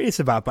was curious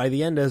about by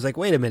the end. I was like,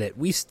 wait a minute,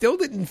 we still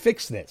didn't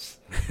fix this.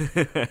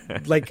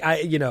 Like,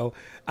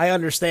 I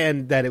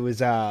understand that it was,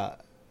 the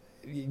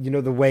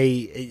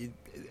way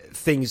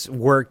things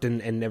worked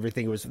and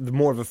everything was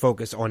more of a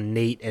focus on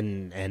Nate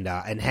and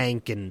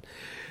Hank and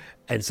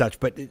such,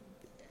 but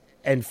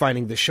and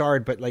finding the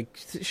shard. But like,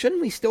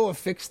 shouldn't we still have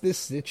fixed this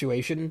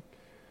situation?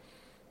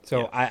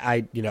 So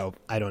yeah.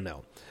 I don't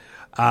know.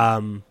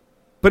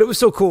 But it was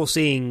so cool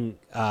seeing,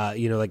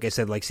 like I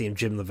said, like seeing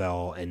Jim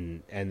Lavelle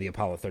and the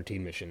Apollo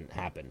 13 mission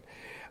happen.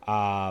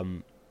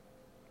 I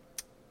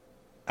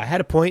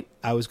had a point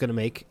I was going to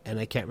make, and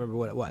I can't remember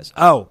what it was.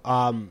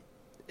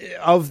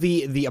 Of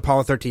the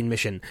Apollo 13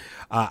 mission,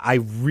 I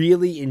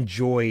really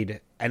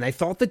enjoyed, and I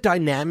thought the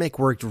dynamic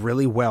worked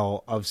really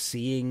well of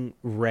seeing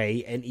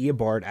Ray and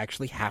Eobard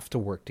actually have to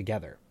work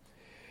together.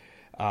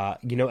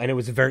 And it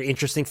was a very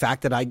interesting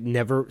fact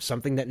that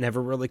something that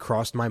never really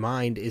crossed my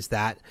mind is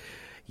that,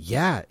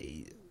 yeah,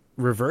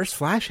 Reverse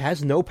Flash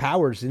has no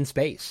powers in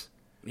space.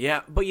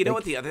 Yeah, but you know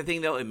what? The other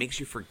thing, though, it makes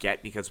you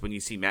forget, because when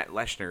you see Matt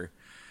Leshner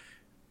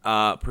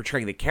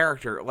portraying the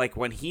character, like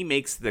when he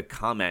makes the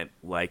comment,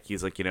 like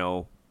he's like,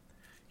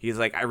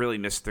 I really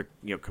miss the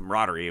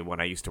camaraderie when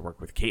I used to work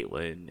with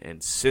Caitlin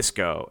and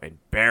Cisco and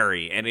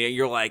Barry, and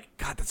you're like,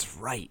 God, that's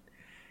right.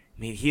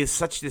 I mean, he is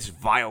such this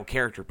vile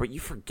character, but you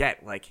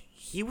forget, like,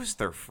 he was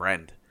their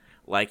friend.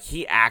 Like,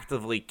 he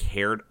actively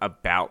cared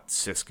about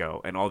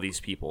Cisco and all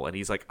these people. And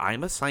he's like,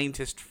 I'm a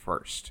scientist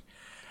first.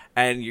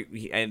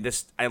 And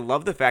I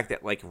love the fact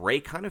that like Rey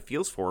kind of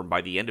feels for him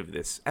by the end of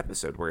this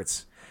episode, where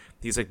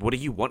he's like, "What do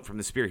you want from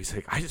the Spear?" He's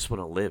like, "I just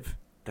want to live.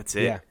 That's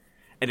it." Yeah.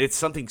 And it's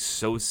something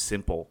so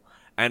simple,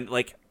 and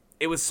like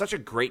it was such a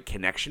great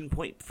connection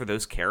point for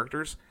those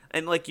characters.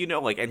 And like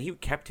and he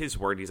kept his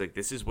word. He's like,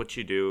 "This is what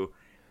you do.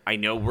 I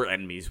know we're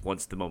enemies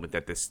once the moment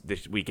that this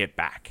we get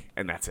back,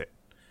 and that's it."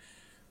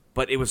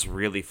 But it was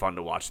really fun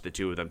to watch the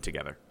two of them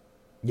together.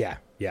 Yeah,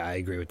 I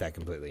agree with that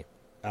completely.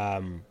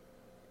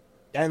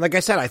 And like I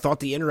said, I thought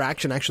the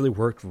interaction actually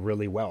worked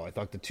really well. I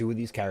thought the two of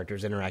these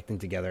characters interacting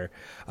together,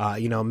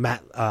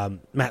 Matt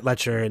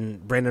Letcher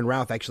and Brandon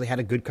Routh actually had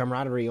a good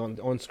camaraderie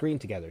on screen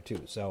together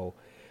too. So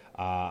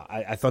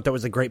I thought that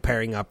was a great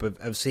pairing up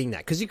of seeing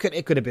that, because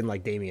it could have been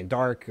like Damien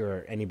Dark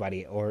or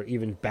anybody, or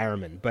even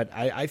Barrowman, but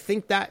I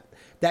think that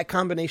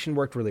combination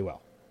worked really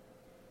well.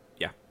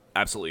 Yeah,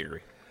 absolutely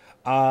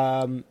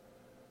agree.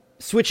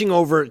 Switching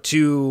over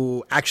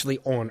to actually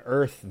on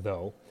Earth,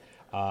 though,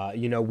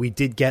 we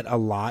did get a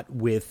lot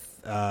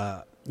with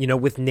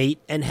with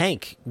Nate and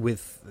Hank,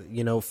 with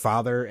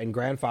father and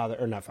grandfather,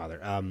 or not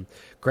father,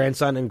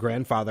 grandson and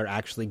grandfather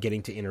actually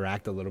getting to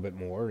interact a little bit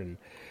more, and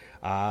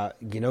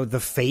the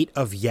fate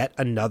of yet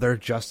another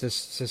Justice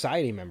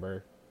Society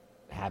member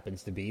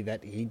happens to be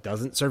that he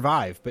doesn't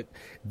survive, but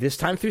this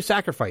time through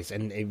sacrifice,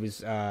 and it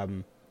was I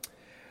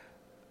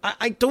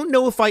don't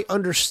know if I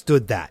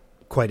understood that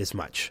quite as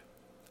much.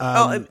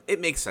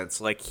 It makes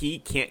sense. Like, he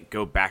can't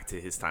go back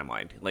to his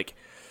timeline. Like,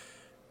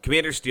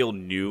 Commander Steel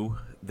knew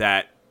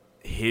that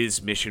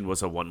his mission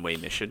was a one-way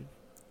mission.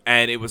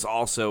 And it was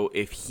also,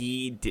 if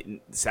he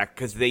didn't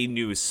because they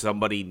knew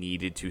somebody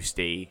needed to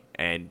stay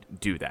and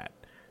do that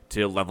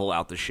to level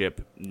out the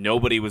ship.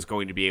 Nobody was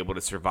going to be able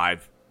to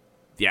survive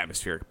the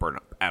atmospheric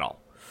burnup at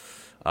all.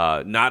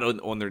 Not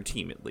on their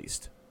team, at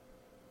least.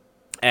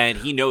 And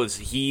he knows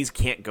he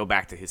can't go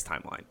back to his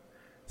timeline.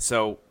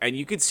 So, and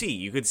you could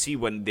see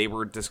when they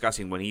were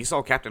discussing, when he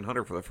saw Captain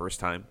Hunter for the first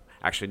time,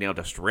 actually now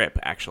just Rip,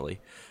 actually,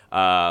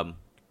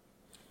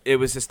 it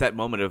was just that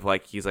moment of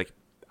like, he's like,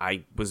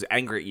 I was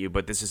angry at you,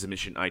 but this is a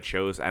mission I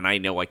chose, and I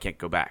know I can't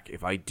go back.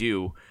 If I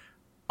do,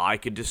 I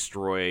could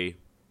destroy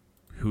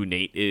who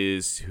Nate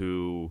is,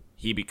 who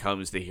he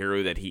becomes, the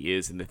hero that he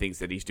is, and the things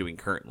that he's doing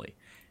currently.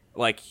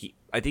 Like,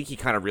 I think he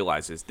kind of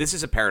realizes, this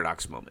is a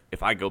paradox moment,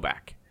 if I go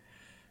back.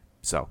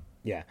 So...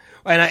 Yeah,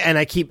 and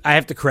I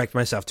have to correct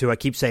myself too. I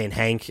keep saying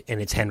Hank,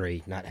 and it's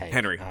Henry, not Hank.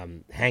 Henry.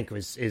 Hank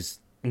is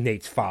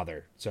Nate's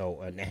father,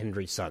 so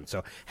Henry's son.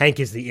 So Hank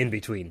is the in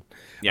between,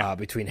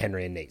 between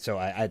Henry and Nate. So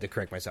I had to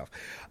correct myself.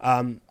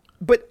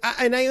 But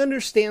I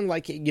understand,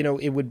 like,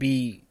 it would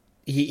be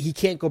he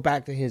can't go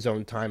back to his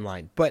own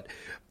timeline. But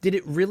did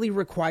it really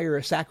require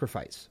a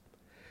sacrifice?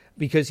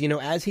 Because,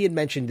 as he had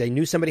mentioned, they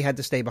knew somebody had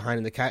to stay behind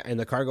in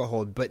the cargo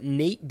hold. But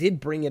Nate did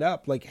bring it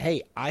up, like,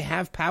 hey, I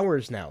have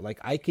powers now. Like,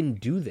 I can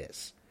do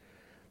this.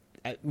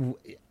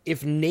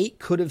 If Nate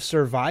could have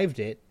survived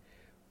it,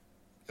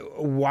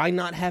 why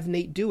not have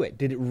Nate do it?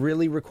 Did it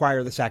really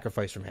require the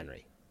sacrifice from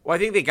Henry? Well, I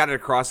think they got it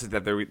across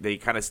that they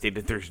kind of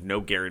stated there's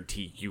no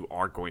guarantee you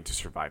are going to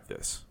survive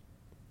this.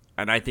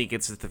 And I think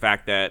it's the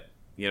fact that,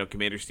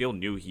 Commander Steel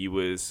knew he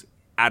was,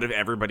 out of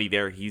everybody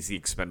there, he's the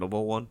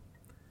expendable one.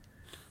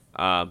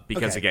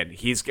 Because again,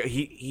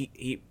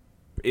 he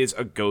is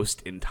a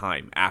ghost in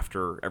time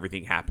after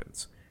everything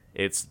happens.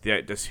 It's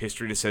this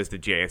history that says the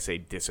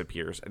JSA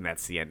disappears, and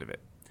that's the end of it.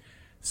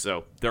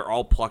 So they're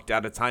all plucked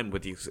out of time,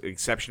 with the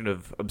exception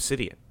of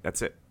Obsidian.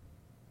 That's it.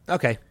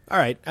 Okay, all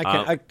right.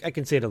 I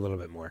can say it a little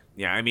bit more.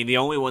 Yeah, I mean, the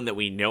only one that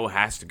we know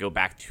has to go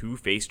back to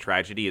face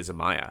tragedy is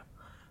Amaya.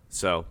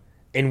 So,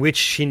 in which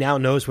she now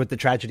knows what the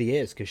tragedy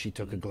is, because she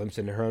took a glimpse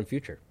into her own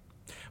future.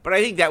 But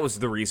I think that was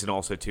the reason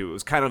also, too. It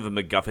was kind of a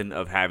MacGuffin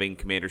of having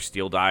Commander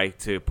Steel die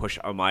to push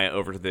Amaya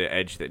over to the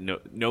edge, that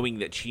knowing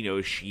that she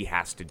knows she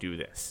has to do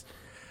this.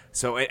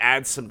 So it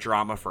adds some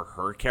drama for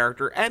her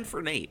character and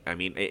for Nate. I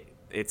mean,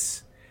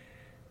 it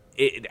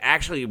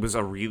actually was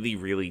a really,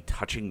 really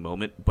touching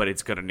moment, but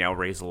it's going to now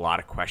raise a lot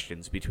of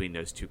questions between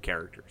those two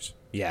characters.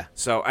 Yeah.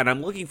 So, and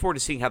I'm looking forward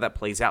to seeing how that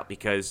plays out,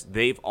 because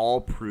they've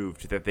all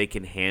proved that they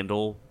can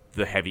handle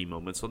the heavy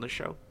moments on the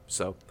show.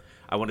 So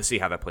I want to see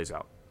how that plays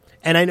out.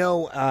 And I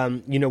know,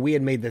 we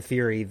had made the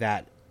theory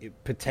that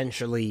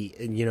potentially,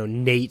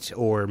 Nate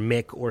or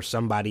Mick or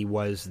somebody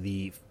was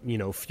the,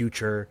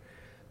 future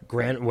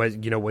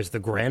was the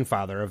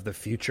grandfather of the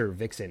future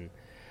Vixen.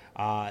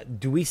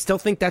 Do we still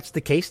think that's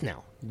the case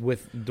now,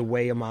 with the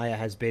way Amaya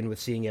has been with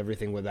seeing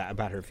everything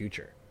about her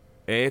future?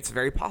 It's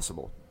very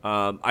possible.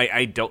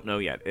 I don't know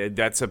yet.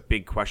 That's a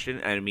big question.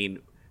 And I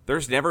mean,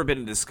 there's never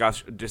been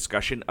a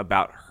discussion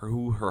about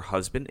who her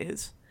husband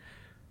is,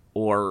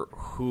 or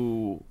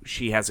who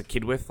she has a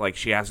kid with. Like,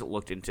 she hasn't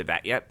looked into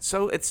that yet.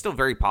 So it's still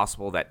very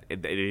possible that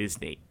it is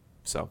Nate.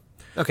 So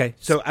okay.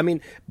 So, I mean,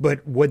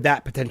 but would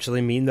that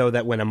potentially mean, though,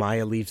 that when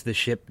Amaya leaves the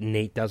ship,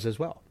 Nate does as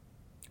well?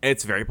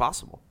 It's very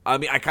possible. I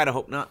mean, I kind of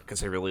hope not,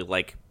 because I really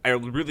like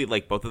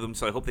both of them.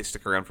 So I hope they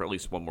stick around for at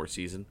least one more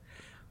season,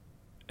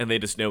 and they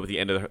just know at the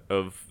end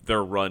of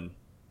their run,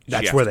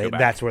 that's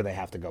where they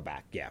have to go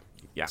back. Yeah.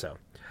 Yeah. So,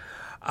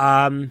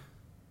 I'm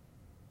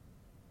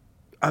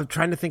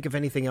trying to think of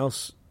anything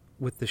else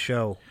with the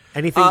show.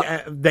 Anything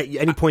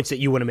any points that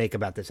you want to make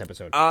about this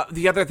episode?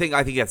 The other thing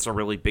I think that's a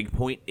really big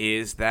point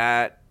is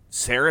that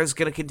Sarah's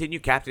going to continue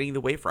captaining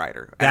the Wave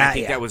Rider, and I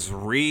think that was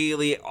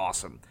really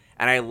awesome.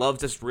 And I love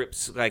this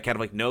Rip's kind of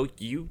like, no,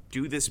 you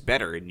do this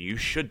better, and you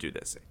should do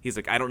this. He's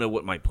like, I don't know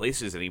what my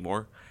place is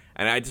anymore,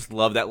 and I just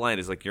love that line.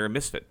 It's like, you're a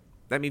misfit.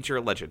 That means you're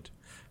a legend.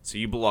 So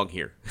you belong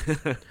here.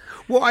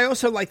 Well, I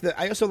also like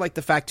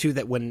the fact too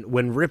that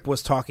when Rip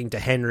was talking to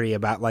Henry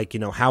about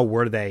how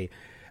were they,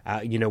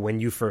 when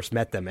you first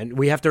met them, and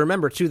we have to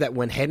remember too that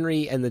when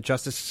Henry and the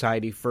Justice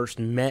Society first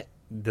met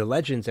the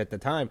Legends at the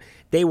time,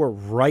 they were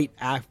right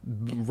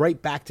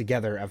back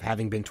together of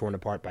having been torn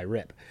apart by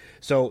Rip.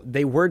 So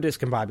they were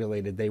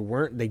discombobulated.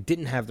 They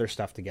didn't have their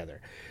stuff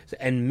together.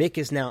 And Rip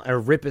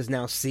is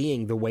now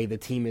seeing the way the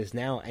team is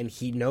now, and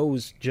he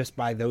knows just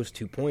by those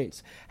 2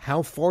 points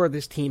how far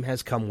this team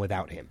has come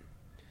without him.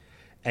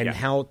 And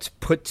how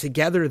put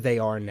together they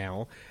are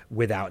now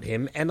without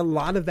him. And a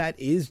lot of that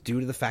is due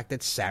to the fact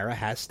that Sarah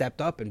has stepped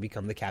up and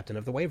become the captain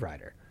of the Wave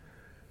Rider.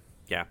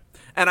 Yeah,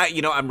 and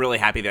I'm really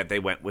happy that they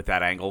went with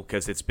that angle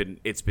because it's been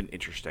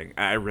interesting.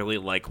 I really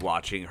like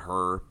watching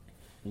her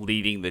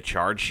leading the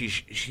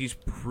charge. She's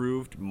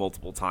proved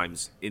multiple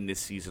times in this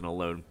season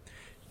alone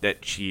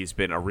that she's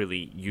been a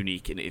really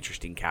unique and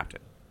interesting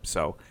captain.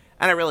 So,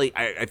 and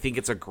I think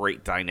it's a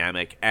great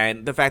dynamic,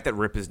 and the fact that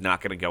Rip is not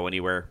going to go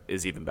anywhere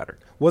is even better.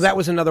 Well, that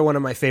was another one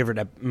of my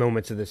favorite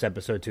moments of this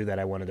episode too that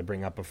I wanted to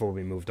bring up before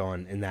we moved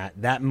on. In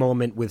that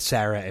moment with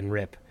Sarah and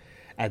Rip.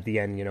 At the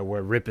end,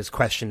 where Rip is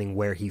questioning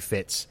where he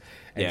fits.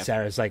 And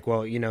Sarah's like,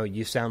 well,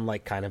 you sound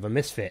like kind of a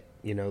misfit,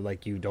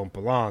 like you don't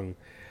belong.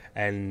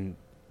 And,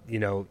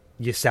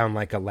 you sound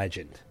like a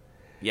legend.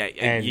 Yeah,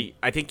 and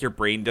I think your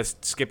brain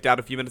just skipped out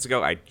a few minutes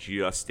ago. I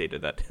just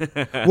stated that.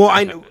 Well,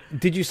 I know.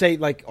 Did you say,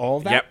 like, all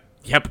of that?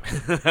 Yep.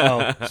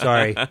 Oh,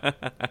 sorry.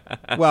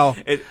 Well,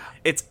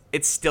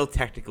 it's still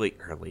technically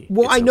early.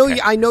 Well,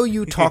 It's I know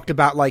you talked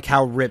about like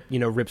how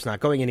Rip's not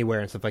going anywhere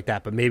and stuff like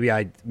that, but maybe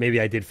I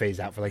did phase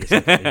out for like a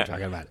second when you're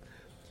talking about it.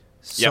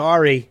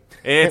 Sorry.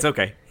 It's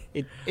okay.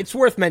 It's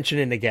worth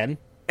mentioning again.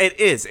 It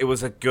is. It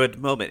was a good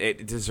moment.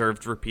 It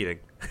deserved repeating.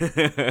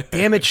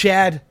 Damn it,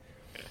 Shad.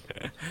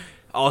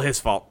 All his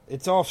fault.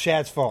 It's all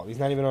Shad's fault. He's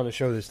not even on the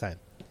show this time.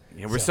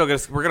 Yeah,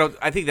 we're gonna.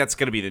 I think that's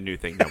gonna be the new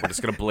thing. Now we're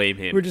just gonna blame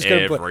him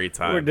every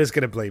time. We're just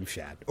gonna blame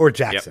Shad or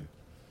Jackson.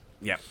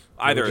 Yep.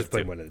 Either just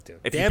blame one of the two.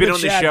 If you've been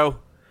on the show,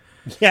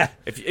 yeah.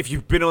 If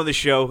you've been on the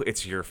show,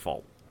 it's your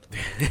fault.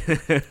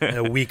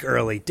 A week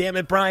early. Damn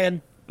it,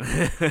 Brian. All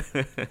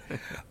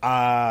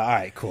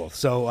right, cool.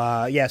 So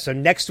so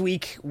next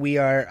week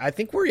I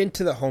think we're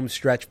into the home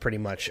stretch pretty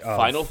much.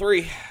 Final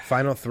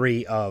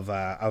three of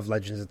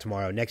Legends of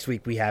Tomorrow. Next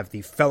week we have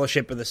the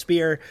Fellowship of the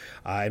Spear,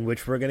 in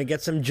which we're going to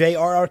get some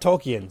J.R.R.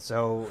 Tolkien.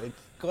 So it's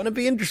going to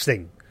be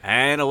interesting.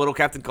 And a little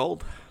Captain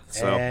Cold.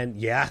 So. And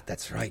yeah,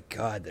 that's right.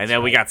 God. And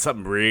then we got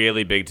something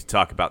really big to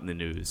talk about in the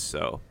news.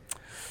 So.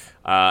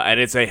 And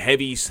it's a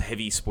heavy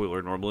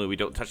spoiler. Normally we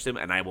don't touch them,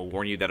 and I will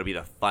warn you that'll be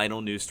the final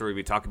news story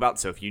we talk about.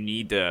 So if you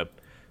need to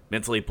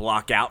mentally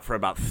block out for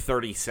about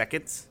 30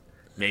 seconds,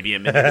 maybe a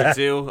minute or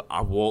two,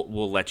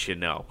 we'll let you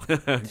know.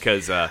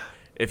 Because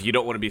if you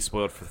don't want to be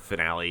spoiled for the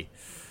finale,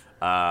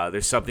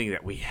 there's something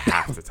that we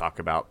have to talk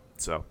about.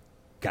 So,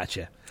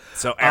 gotcha.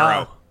 So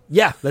Arrow.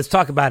 Yeah, let's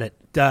talk about it.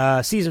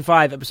 Season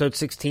 5, Episode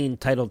 16,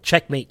 titled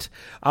Checkmate.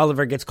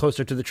 Oliver gets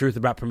closer to the truth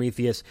about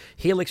Prometheus.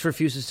 Helix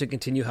refuses to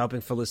continue helping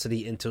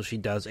Felicity until she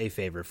does a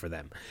favor for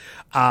them.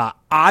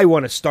 I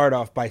want to start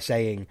off by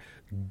saying,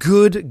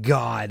 good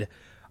God,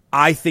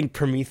 I think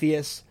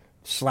Prometheus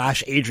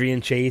 /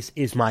 Adrian Chase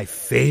is my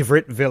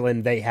favorite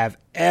villain they have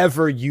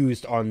ever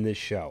used on this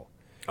show.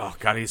 Oh,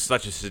 God, he's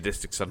such a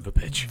sadistic son of a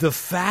bitch. The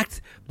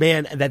fact,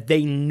 man, that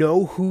they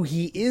know who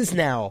he is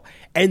now,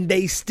 and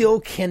they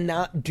still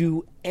cannot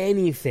do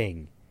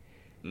anything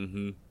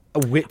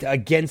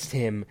against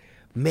him,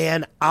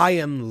 man, I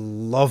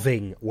am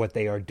loving what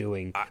they are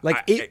doing.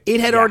 It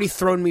had already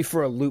thrown me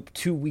for a loop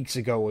 2 weeks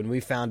ago when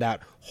we found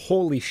out,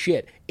 holy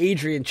shit,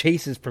 Adrian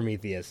Chase's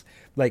Prometheus.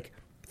 Like,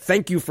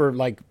 thank you for,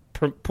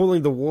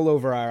 pulling the wool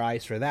over our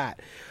eyes for that.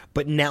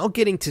 But now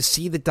getting to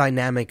see the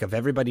dynamic of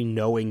everybody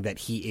knowing that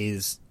he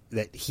is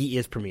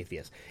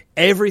Prometheus.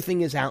 Everything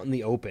is out in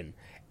the open,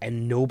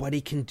 and nobody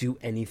can do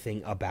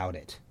anything about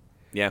it.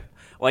 Yeah.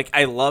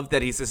 I love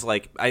that he's just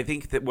I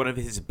think that one of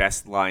his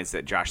best lines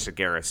that Josh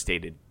Segarra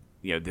stated,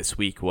 this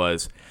week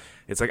was,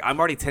 it's like, I'm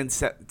already 10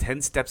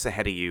 steps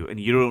ahead of you, and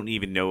you don't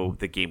even know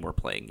the game we're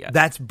playing yet.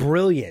 That's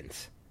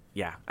brilliant.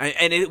 Yeah.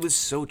 And it was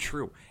so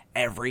true.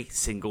 Every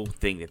single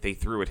thing that they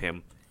threw at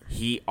him,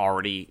 he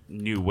already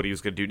knew what he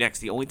was going to do next.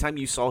 The only time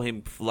you saw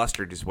him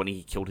flustered is when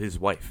he killed his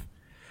wife.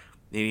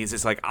 And he's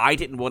just like, I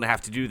didn't want to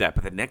have to do that.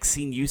 But the next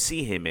scene you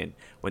see him in,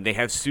 when they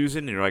have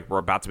Susan, and you're like, we're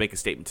about to make a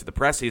statement to the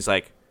press, he's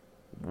like,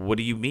 what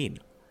do you mean?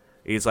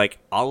 He's like,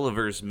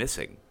 Oliver's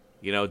missing.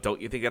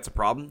 Don't you think that's a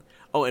problem?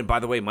 Oh, and by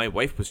the way, my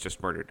wife was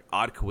just murdered.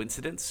 Odd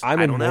coincidence?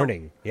 I'm in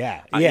mourning.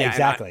 Yeah,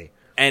 exactly.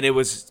 And it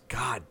was,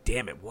 God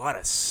damn it, what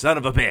a son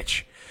of a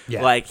bitch.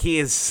 Yeah. Like, he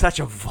is such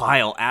a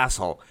vile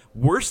asshole.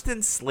 Worse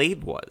than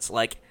Slade was.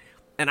 Like,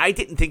 and I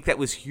didn't think that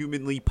was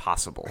humanly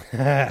possible.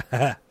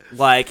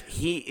 Like,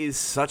 he is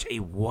such a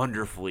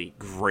wonderfully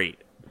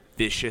great,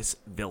 vicious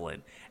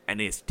villain. And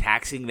is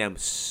taxing them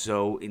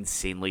so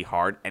insanely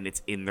hard, and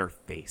it's in their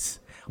face.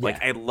 Like,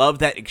 Yeah. I love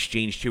that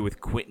exchange, too, with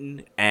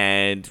Quentin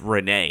and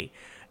Renee.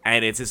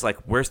 And it's just like,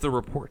 where's the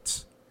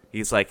reports?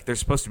 He's like, they're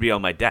supposed to be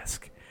on my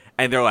desk.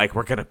 And they're like,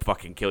 we're going to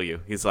fucking kill you.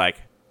 He's like,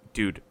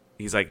 dude.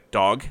 He's like,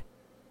 dog,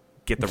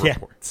 get the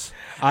reports.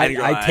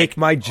 I take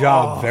my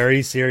job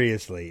very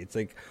seriously. It's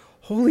like,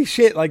 holy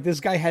shit, like, this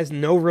guy has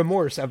no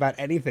remorse about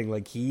anything.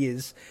 Like,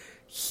 he's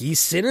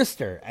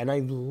sinister, and I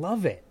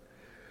love it.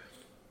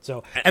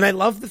 So, and I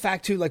love the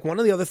fact, too, like, one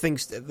of the other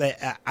things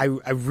that I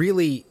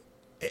really,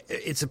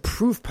 it's a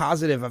proof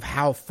positive of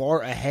how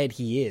far ahead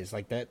he is,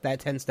 like that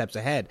 10 steps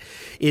ahead,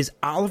 is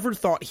Oliver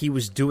thought he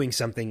was doing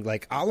something.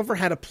 Like, Oliver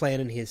had a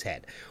plan in his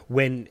head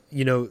when,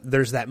 you know,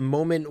 there's that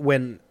moment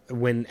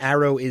when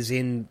Arrow is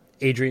in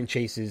Adrian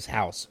Chase's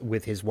house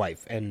with his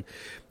wife, and,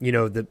 you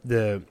know,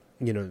 the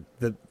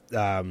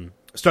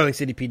Starling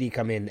City PD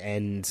come in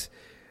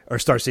or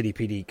Star City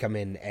PD come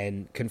in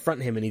and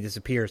confront him, and he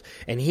disappears,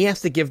 and he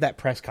has to give that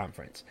press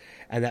conference.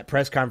 And that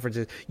press conference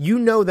is, you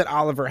know, that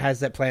Oliver has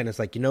that plan. It's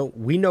like, you know,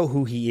 we know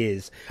who he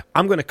is.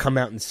 I'm going to come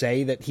out and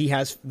say that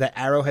that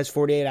Arrow has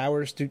 48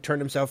 hours to turn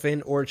himself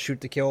in or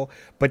shoot to kill,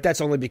 but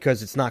that's only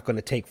because it's not going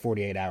to take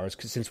 48 hours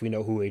since we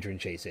know who Adrian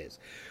Chase is.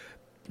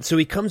 So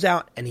he comes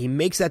out and he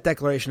makes that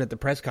declaration at the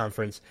press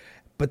conference,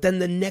 but then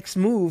the next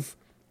move,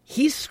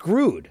 he's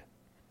screwed.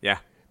 Yeah.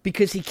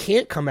 Because he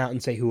can't come out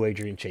and say who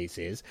Adrian Chase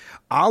is.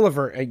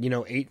 Oliver, you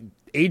know,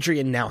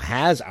 Adrian now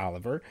has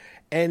Oliver,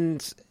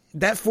 and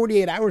that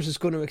 48 hours is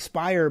going to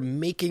expire,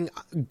 making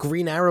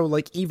Green Arrow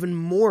like even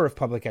more of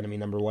public enemy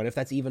number one, if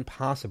that's even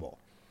possible.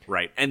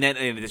 Right. And then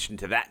in addition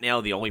to that, now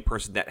the only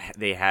person that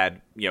they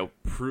had, you know,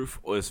 proof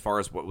as far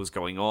as what was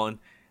going on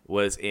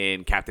was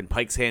in Captain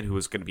Pike's hand, who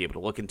was going to be able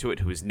to look into it,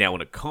 who is now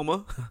in a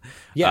coma.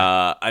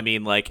 Yeah. I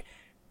mean, like,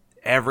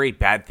 every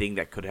bad thing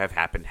that could have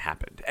happened.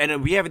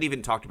 And we haven't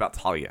even talked about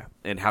Talia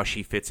and how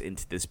she fits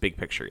into this big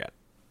picture yet.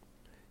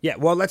 Yeah,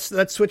 well, let's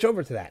switch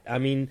over to that. I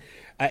mean,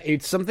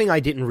 it's something I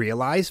didn't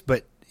realize,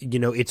 but, you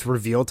know, it's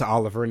revealed to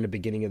Oliver in the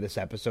beginning of this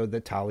episode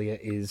that Talia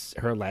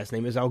her last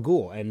name is Al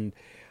Ghul, and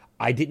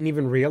I didn't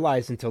even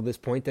realize until this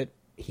point that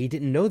he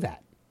didn't know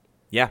that.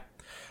 Yeah.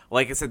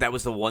 Like I said, that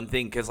was the one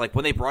thing, because, like,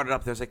 when they brought it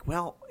up, there's like,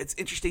 well, it's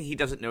interesting he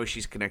doesn't know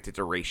she's connected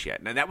to Ra's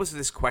yet. And that was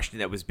this question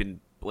that was been,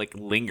 like,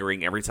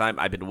 lingering every time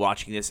I've been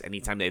watching this,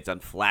 anytime they've done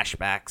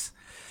flashbacks.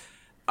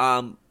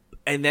 And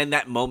then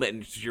that moment,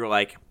 and you're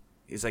like,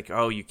 he's like,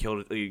 oh, you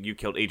killed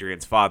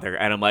Adrian's father.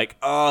 And I'm like,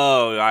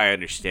 oh, I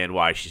understand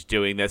why she's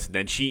doing this. And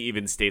then she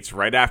even states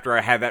right after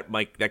I had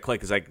that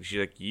click, is like, she's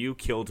like, you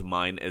killed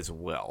mine as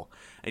well.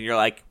 And you're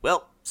like,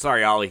 well,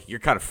 sorry, Ollie, you're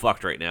kind of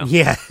fucked right now.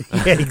 Yeah,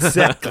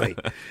 exactly.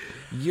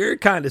 You're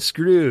kind of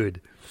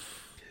screwed.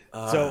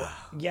 So,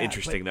 yeah.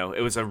 Interesting, though.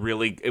 It was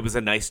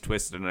a nice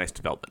twist and a nice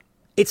development.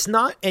 It's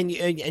not, and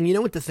you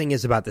know what the thing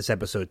is about this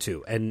episode,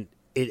 too, and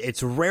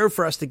it's rare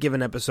for us to give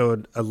an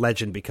episode a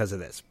legend because of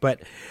this,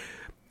 but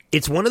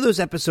it's one of those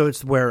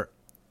episodes where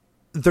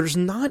there's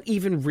not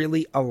even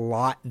really a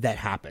lot that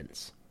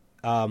happens.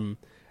 I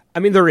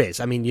mean, there is.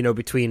 I mean, you know,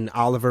 between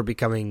Oliver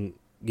becoming,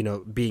 you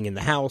know, being in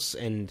the house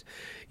and,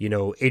 you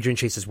know, Adrian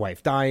Chase's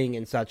wife dying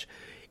and such,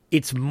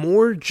 it's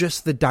more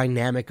just the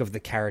dynamic of the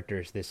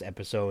characters this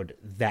episode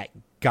that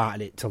got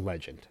it to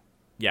legend.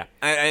 Yeah.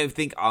 I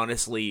think,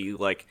 honestly,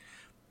 like,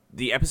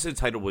 the episode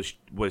title was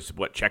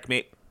what,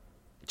 Checkmate?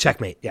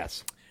 Checkmate,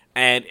 yes.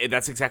 And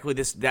that's exactly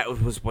this.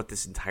 That was what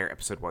this entire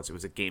episode was. It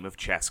was a game of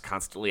chess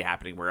constantly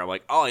happening where I'm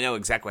like, oh, I know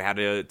exactly how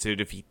to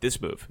defeat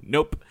this move.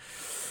 Nope.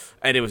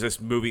 And it was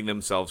just moving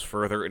themselves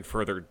further and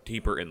further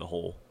deeper in the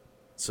hole.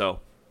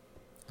 So,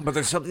 but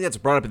there's something that's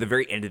brought up at the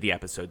very end of the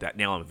episode that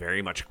now I'm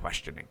very much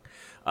questioning.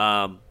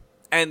 And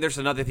there's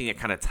another thing that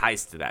kind of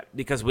ties to that,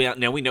 because we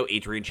know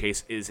Adrian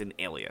Chase is an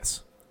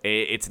alias.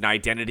 It's an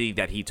identity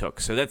that he took.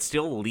 So that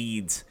still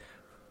leads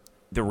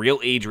the real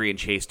Adrian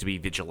Chase to be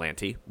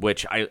Vigilante,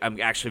 which I'm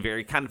actually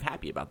very kind of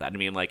happy about that. I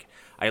mean, like,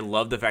 I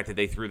love the fact that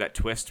they threw that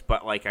twist,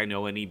 but, like, I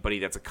know anybody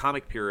that's a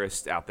comic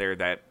purist out there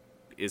that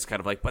is kind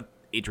of like, but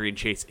Adrian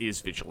Chase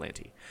is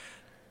Vigilante.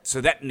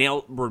 So that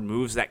now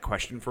removes that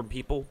question from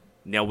people.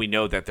 Now we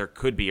know that there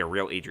could be a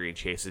real Adrian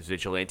Chase as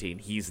Vigilante, and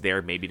he's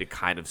there maybe to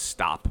kind of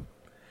stop,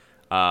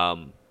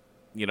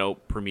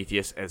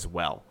 Prometheus as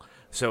well.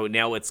 So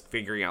now it's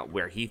figuring out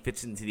where he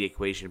fits into the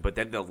equation. But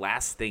then the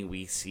last thing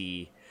we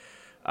see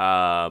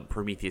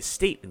Prometheus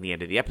state in the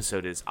end of the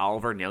episode is,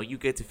 Oliver, now you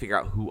get to figure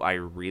out who I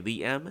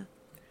really am.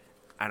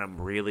 And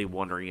I'm really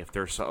wondering if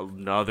there's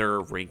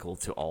another wrinkle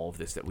to all of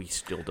this that we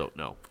still don't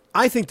know.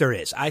 I think there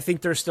is. I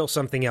think there's still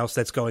something else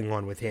that's going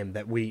on with him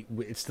that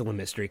it's still a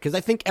mystery. Because I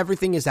think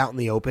everything is out in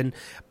the open.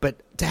 But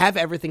to have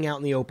everything out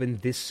in the open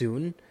this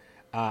soon,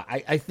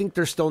 I think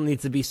there still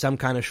needs to be some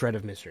kind of shred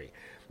of mystery.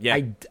 Yeah.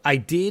 I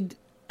did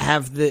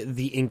have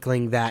the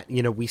inkling that,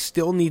 we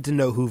still need to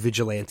know who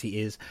Vigilante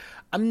is.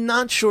 I'm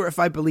not sure if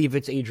I believe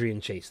it's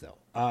Adrian Chase, though,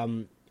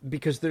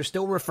 because they're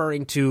still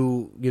referring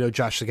to,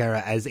 Josh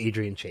Segarra as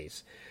Adrian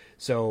Chase.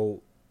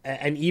 So,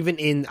 and even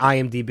in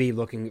IMDb,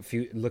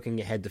 looking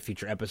ahead to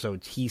future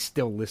episodes, he's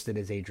still listed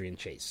as Adrian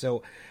Chase.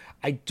 So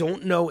I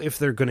don't know if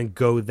they're going to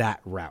go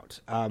that route.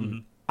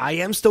 I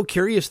am still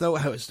curious, though,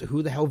 as to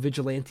who the hell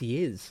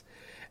Vigilante is.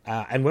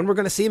 And when we're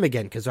going to see him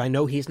again, because I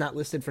know he's not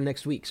listed for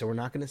next week, so we're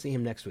not going to see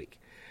him next week.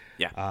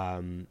 Yeah.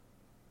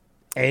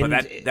 And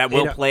but that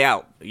will play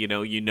out.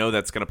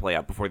 That's going to play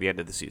out before the end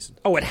of the season.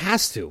 Oh, it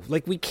has to.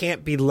 Like, we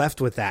can't be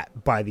left with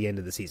that by the end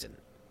of the season.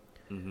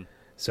 Mm-hmm.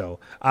 So,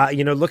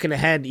 looking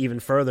ahead even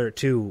further,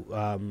 too,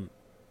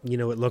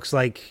 it looks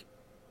like,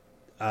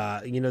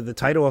 the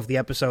title of the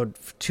episode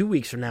 2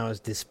 weeks from now is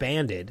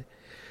Disbanded,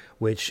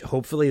 which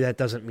hopefully that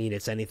doesn't mean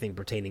it's anything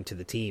pertaining to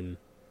the team.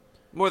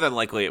 More than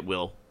likely it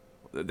will.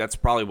 That's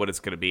probably what it's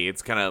going to be.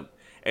 It's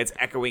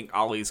echoing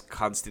Ollie's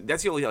constant.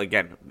 That's the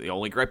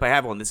only gripe I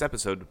have on this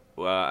episode.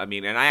 I've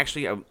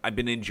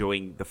been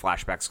enjoying the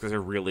flashbacks because I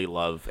really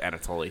love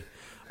Anatoly.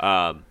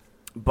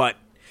 But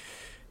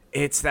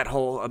it's that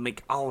whole,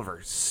 Oliver,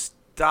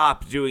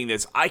 stop doing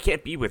this. I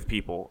can't be with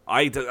people.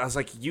 I was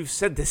like, you've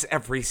said this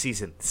every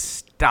season.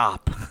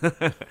 Stop.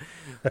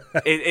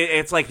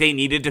 It's like they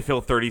needed to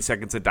fill 30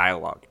 seconds of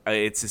dialogue.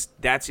 That's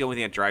the only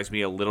thing that drives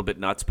me a little bit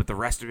nuts. But the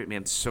rest of it,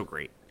 man, is so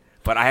great.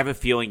 But I have a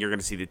feeling you're going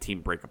to see the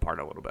team break apart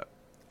a little bit.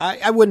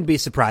 I wouldn't be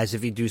surprised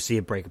if you do see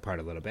it break apart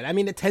a little bit. I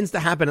mean, it tends to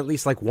happen at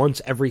least like once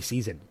every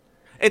season.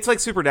 It's like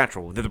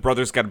Supernatural. The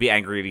brothers got to be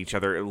angry at each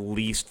other at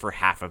least for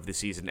half of the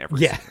season every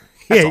season.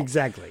 Yeah,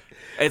 exactly.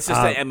 It's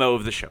just the MO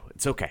of the show.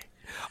 It's okay.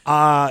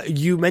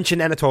 You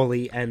mentioned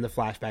Anatoly and the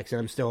flashbacks,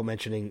 and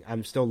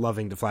I'm still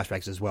loving the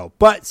flashbacks as well.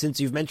 But since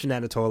you've mentioned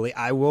Anatoly,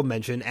 I will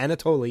mention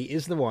Anatoly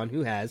is the one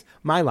who has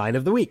my line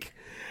of the week.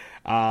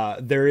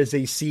 There is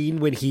a scene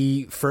when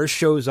he first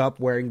shows up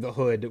wearing the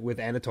hood with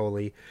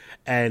Anatoly,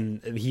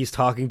 and he's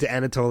talking to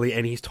Anatoly,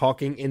 and he's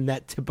talking in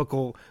that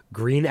typical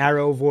Green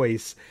Arrow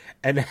voice,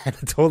 and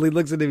Anatoly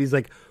looks at him, he's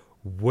like,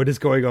 what is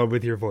going on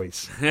with your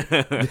voice?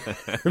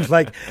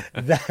 Like,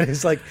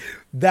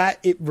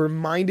 it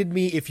reminded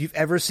me, if you've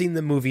ever seen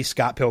the movie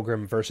Scott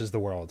Pilgrim versus the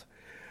World,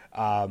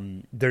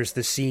 there's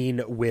the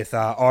scene with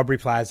Aubrey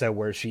Plaza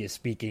where she is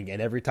speaking,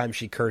 and every time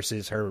she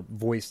curses, her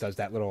voice does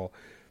that little,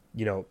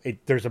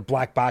 there's a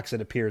black box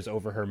that appears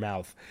over her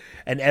mouth,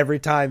 and every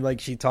time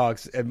she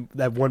talks, and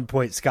at one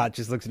point Scott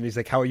just looks at me, he's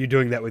like, how are you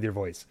doing that with your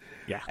voice?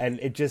 Yeah. And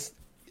it just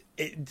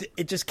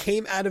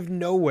came out of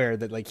nowhere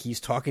that he's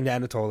talking to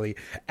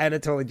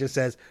Anatoly just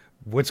says,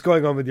 what's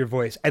going on with your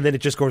voice? And then it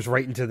just goes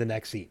right into the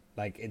next scene.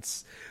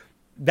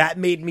 That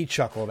made me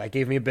chuckle. That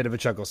gave me a bit of a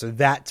chuckle. So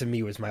that to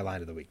me was my line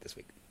of the week this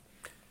week.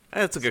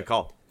 That's a good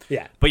call.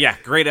 Yeah. But yeah,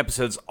 great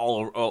episodes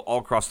all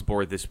across the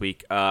board this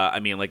week.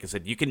 Like I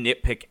said, you can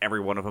nitpick every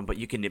one of them, but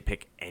you can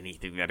nitpick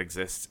anything that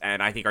exists.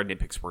 And I think our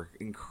nitpicks were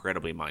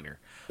incredibly minor.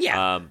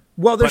 Yeah.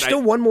 Well, there's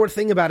still one more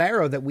thing about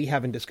Arrow that we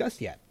haven't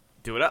discussed yet.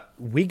 Do it up.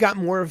 We got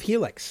more of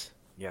Helix.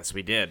 Yes,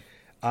 we did.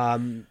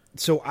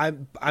 So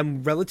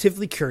I'm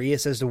relatively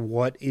curious as to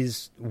what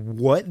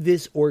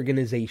this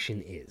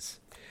organization is.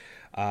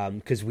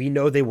 Because we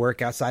know they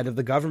work outside of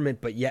the government,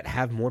 but yet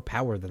have more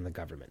power than the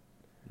government.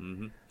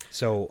 Mm-hmm.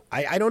 So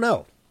I don't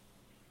know.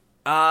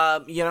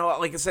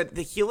 Like I said,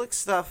 the Helix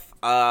stuff,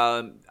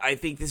 I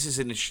think this is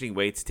an interesting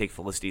way to take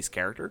Felicity's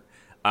character.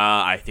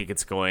 I think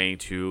it's going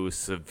to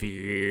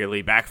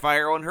severely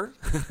backfire on her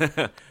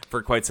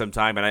for quite some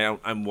time, and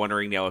I'm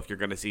wondering now if you're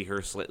going to see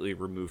her slightly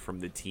removed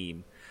from the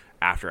team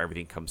after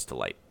everything comes to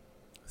light.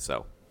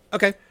 So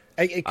okay,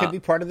 it could be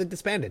part of the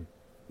disbanded.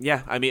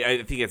 Yeah, I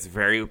think it's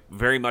very,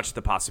 very much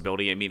the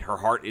possibility. Her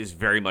heart is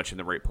very much in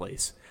the right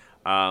place.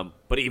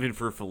 But even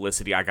for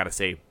Felicity, I gotta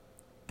say,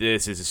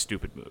 this is a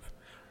stupid move.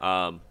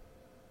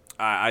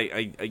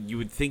 You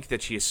would think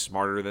that she is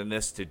smarter than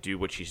this to do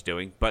what she's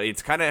doing, but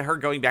it's kind of her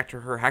going back to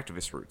her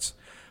hacktivist roots.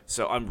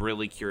 So I'm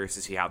really curious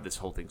to see how this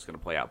whole thing's going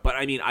to play out. But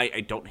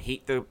I don't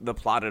hate the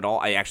plot at all.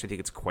 I actually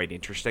think it's quite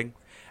interesting.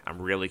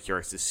 I'm really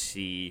curious to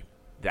see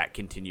that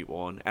continue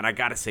on. And I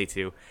gotta say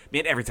too,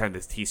 man, every time the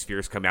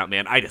T-Spheres come out,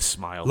 man, I just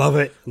smile. Love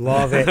it.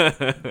 Love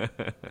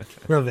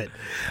it.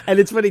 And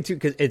it's funny too,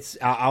 because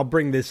I'll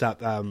bring this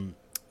up.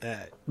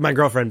 My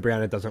girlfriend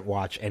Brianna doesn't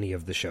watch any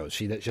of the shows.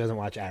 She doesn't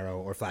watch Arrow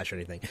or Flash or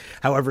anything.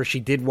 However, she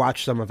did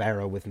watch some of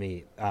Arrow with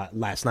me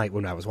last night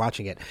when I was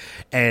watching it,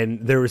 and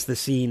there was the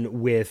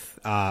scene with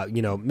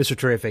Mr.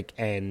 Terrific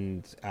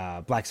and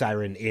Black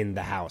Siren in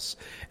the house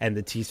and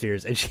the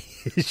T-Spheres, and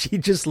she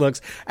just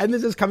looks. And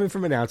this is coming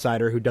from an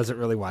outsider who doesn't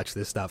really watch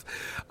this stuff,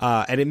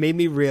 and it made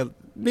me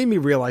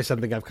realize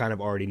something I've kind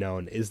of already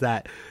known, is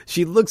that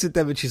she looks at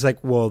them and she's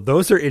like, "Well,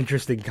 those are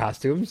interesting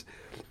costumes."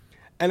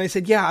 And I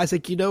said, yeah, I was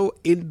like,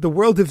 in the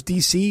world of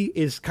DC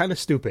is kind of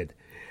stupid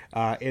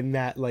in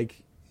that,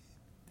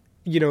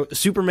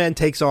 Superman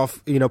takes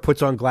off,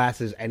 puts on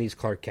glasses and he's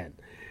Clark Kent.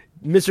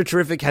 Mr.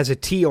 Terrific has a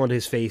T on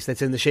his face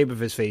that's in the shape of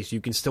his face. You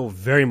can still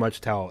very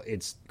much tell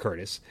it's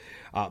Curtis.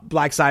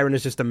 Black Siren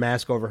is just a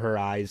mask over her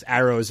eyes.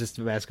 Arrow is just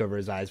a mask over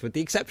his eyes. With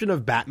the exception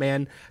of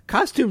Batman,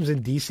 costumes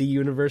in DC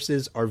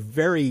universes are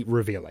very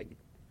revealing.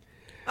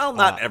 Well,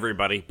 not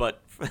everybody,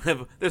 but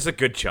there's a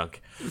good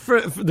chunk.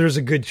 There's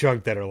a good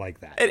chunk that are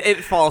like that.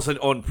 It falls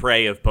on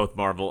prey of both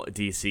Marvel,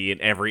 DC, and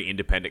every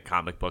independent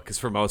comic book. Because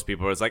for most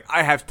people, it's like,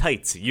 I have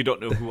tights. You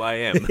don't know who I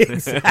am.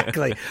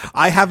 Exactly.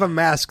 I have a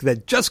mask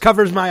that just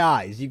covers my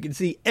eyes. You can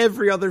see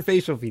every other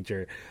facial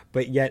feature,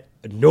 but yet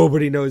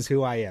nobody knows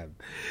who I am.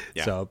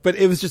 Yeah. So, but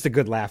it was just a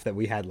good laugh that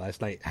we had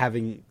last night,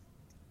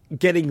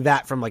 getting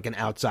that from like an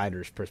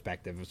outsider's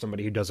perspective of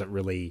somebody who's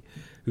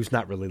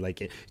not really like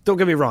it. Don't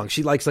get me wrong,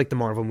 she likes like the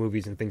Marvel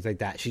movies and things like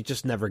that. She's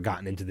just never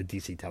gotten into the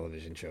DC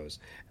television shows.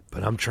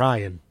 But I'm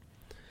trying.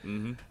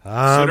 Mm-hmm.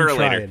 Sooner or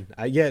later.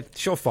 Yeah,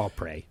 she'll fall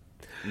prey.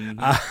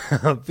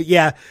 Mm-hmm. But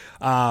yeah,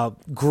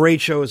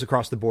 great shows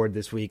across the board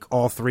this week.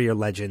 All three are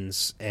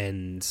legends,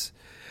 and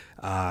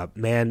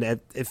man,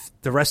 if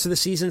the rest of the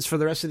seasons for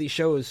the rest of these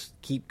shows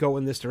keep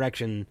going this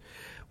direction,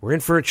 we're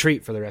in for a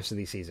treat for the rest of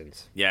these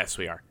seasons. Yes,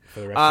 we are.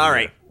 All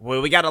right.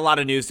 Well, we got a lot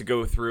of news to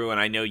go through, and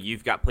I know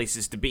you've got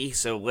places to be,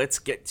 so let's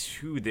get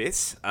to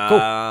this.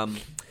 Cool.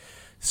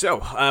 So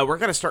we're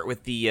going to start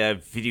with the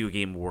video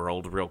game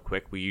world real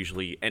quick. We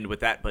usually end with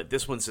that, but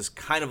this one's just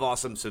kind of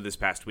awesome. So this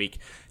past week,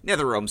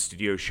 NetherRealm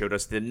Studios showed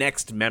us the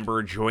next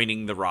member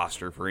joining the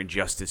roster for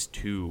Injustice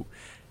 2.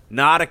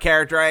 Not a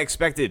character I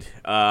expected,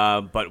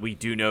 but we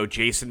do know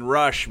Jason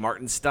Rush,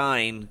 Martin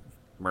Stein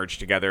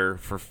merged together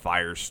for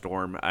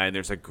Firestorm, and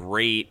there's a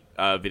great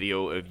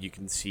video of you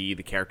can see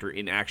the character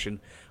in action.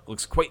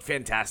 Looks quite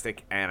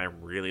fantastic, and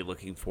I'm really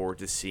looking forward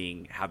to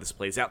seeing how this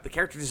plays out. The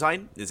character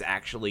design is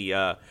actually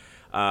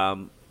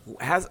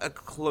has a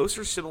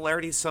closer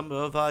similarity to some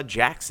of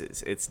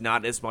Jax's. It's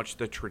not as much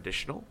the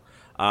traditional,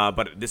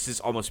 but this is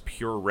almost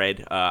pure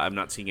red. I'm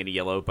not seeing any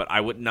yellow, but I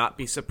would not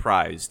be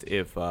surprised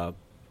if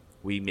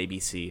we maybe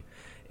see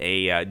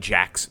a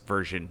Jax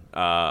version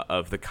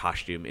of the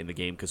costume in the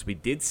game, because we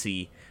did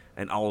see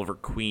an Oliver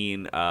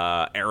Queen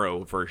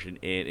Arrow version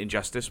in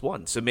Injustice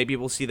 1. So maybe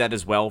we'll see that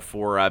as well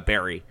for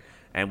Barry,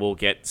 and we'll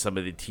get some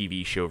of the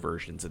TV show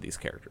versions of these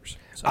characters.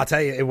 So. I'll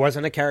tell you, it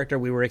wasn't a character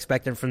we were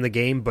expecting from the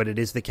game, but it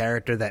is the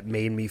character that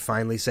made me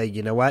finally say,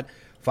 you know what?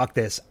 Fuck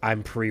this.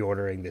 I'm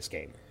pre-ordering this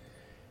game.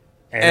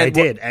 And I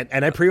did.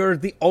 And I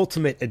pre-ordered the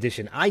Ultimate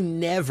Edition. I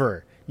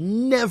never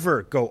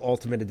go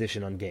Ultimate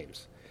Edition on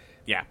games.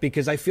 Yeah.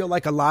 Because I feel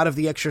like a lot of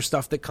the extra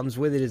stuff that comes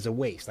with it is a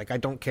waste. Like, I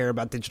don't care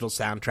about digital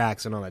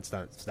soundtracks and all that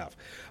stuff.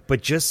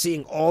 But just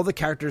seeing all the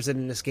characters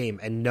in this game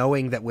and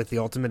knowing that with the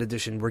Ultimate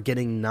Edition we're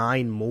getting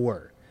 9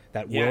 more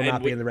that will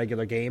not be in the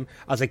regular game,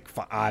 I was like,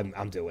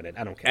 I'm doing it.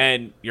 I don't care.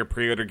 And your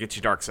pre-order gets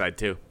you Darkseid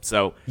too.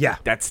 So yeah,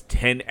 that's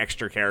 10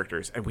 extra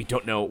characters. And we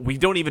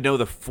don't even know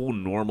the full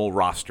normal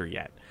roster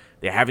yet.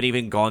 They haven't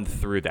even gone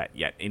through that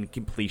yet in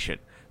completion.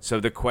 So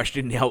the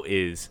question now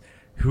is,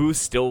 who's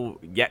still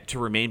yet to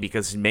remain,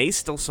 because May's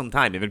still some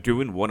time, and they're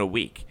doing 1 a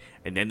week,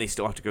 and then they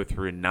still have to go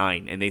through a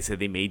 9, and they said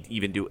they may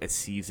even do a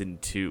season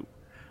 2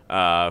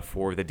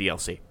 for the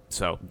DLC.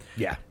 So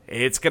yeah,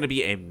 it's going to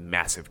be a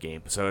massive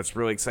game. So it's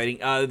really exciting.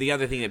 The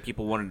other thing that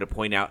people wanted to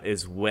point out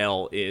as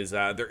well is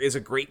there is a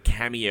great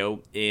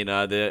cameo in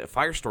the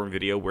Firestorm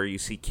video where you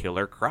see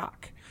Killer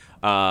Croc.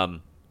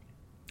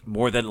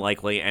 More than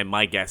likely, and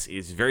my guess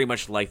is very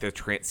much like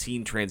the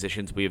scene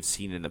transitions we have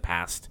seen in the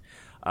past,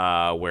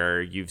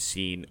 where you've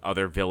seen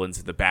other villains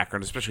in the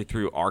background, especially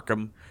through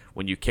Arkham.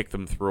 When you kick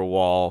them through a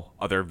wall,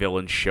 other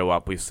villains show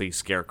up. We see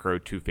Scarecrow,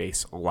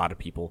 Two-Face, a lot of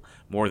people.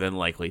 More than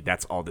likely,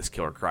 that's all this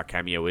Killer Croc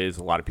cameo is.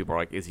 A lot of people are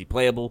like, is he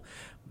playable?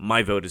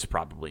 My vote is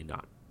probably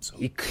not. So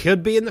he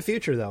could be in the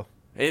future, though.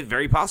 It's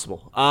very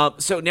possible.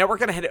 So now we're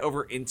going to head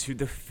over into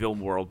the film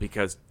world,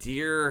 because,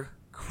 dear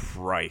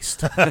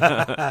Christ,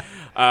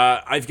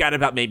 I've got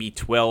about maybe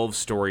 12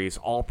 stories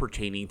all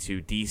pertaining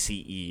to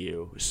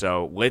DCEU.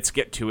 So let's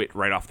get to it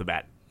right off the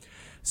bat.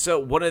 So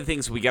one of the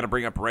things we got to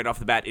bring up right off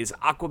the bat is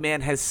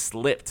Aquaman has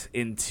slipped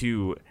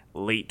into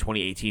late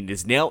 2018. It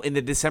is now in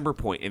the December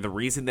point, and the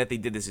reason that they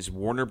did this is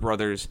Warner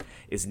Brothers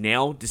is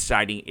now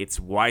deciding it's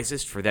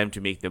wisest for them to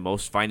make the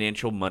most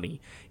financial money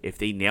if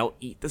they now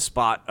eat the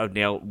spot of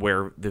now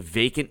where the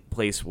vacant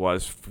place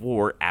was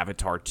for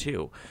Avatar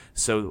 2.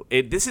 So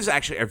this is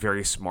actually a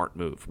very smart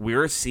move.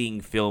 We're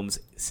seeing films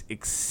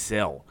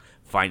excel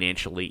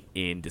financially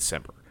in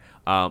December.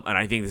 And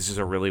I think this is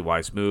a really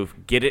wise move.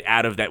 Get it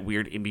out of that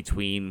weird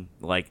in-between,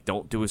 like,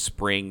 don't do a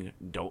spring,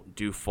 don't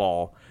do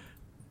fall,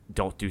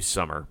 don't do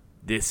summer.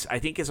 This, I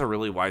think, is a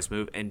really wise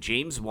move. And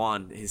James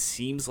Wan, it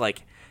seems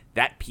like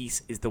that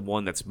piece is the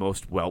one that's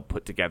most well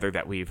put together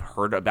that we've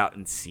heard about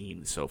and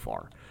seen so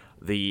far.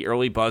 The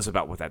early buzz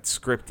about what that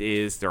script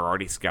is, they're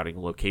already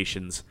scouting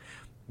locations.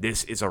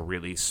 This is a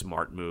really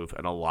smart move,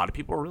 and a lot of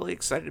people are really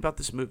excited about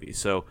this movie.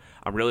 So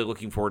I'm really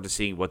looking forward to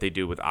seeing what they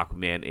do with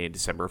Aquaman in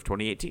December of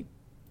 2018.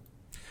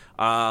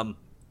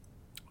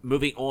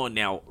 Moving on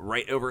now,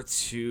 right over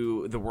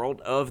to the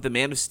world of the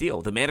Man of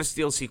Steel. The Man of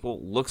Steel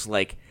sequel looks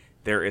like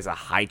there is a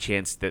high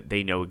chance that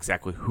they know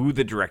exactly who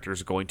the director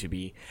is going to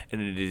be,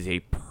 and it is a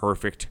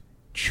perfect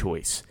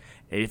choice.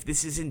 And if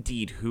this is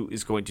indeed who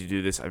is going to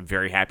do this, I'm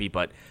very happy,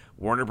 but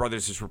Warner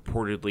Brothers is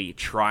reportedly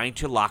trying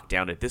to lock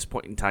down, at this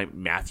point in time,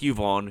 Matthew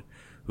Vaughn,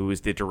 who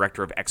is the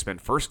director of X-Men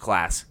First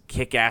Class,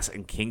 Kick-Ass,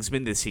 and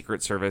Kingsman: The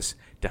Secret Service,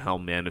 to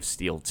helm Man of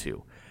Steel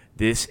 2.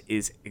 This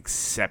is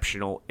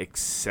exceptional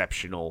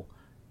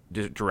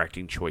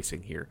directing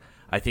choicing here.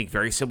 I think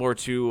very similar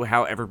to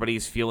how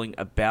everybody's feeling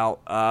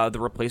about the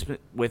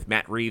replacement with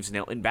Matt Reeves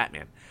now in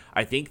Batman.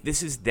 I think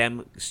this is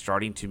them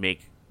starting to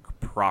make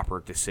proper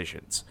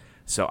decisions.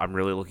 So I'm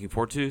really looking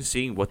forward to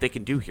seeing what they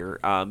can do here.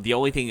 The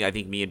only thing I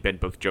think me and Ben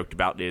both joked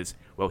about is,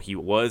 well, he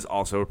was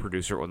also a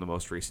producer on the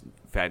most recent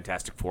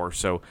Fantastic Four,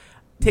 so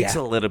takes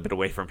a little bit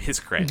away from his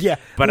credit. Yeah,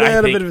 but a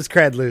little bit of his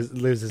cred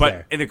loses but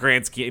there. In the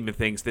grand scheme of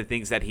things, the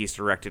things that he's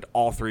directed,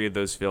 all three of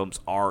those films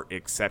are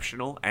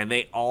exceptional, and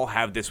they all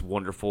have this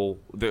wonderful.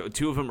 The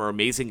two of them are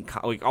amazing.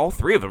 All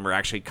three of them are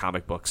actually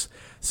comic books.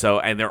 So,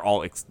 and they're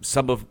all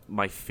some of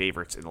my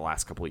favorites in the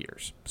last couple of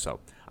years. So,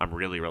 I'm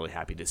really, really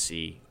happy to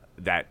see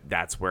that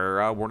that's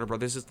where Warner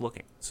Brothers is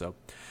looking. So,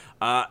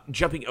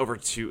 jumping over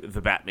to the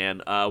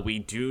Batman, we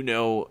do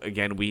know,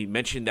 again, we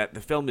mentioned that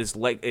the film is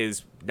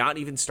not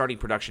even starting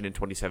production in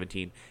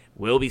 2017,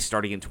 will be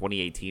starting in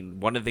 2018.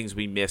 One of the things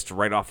we missed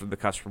right off of the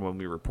cusp from when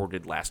we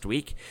reported last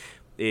week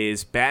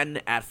is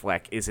Ben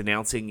Affleck is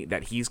announcing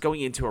that he's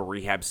going into a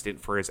rehab stint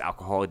for his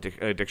alcohol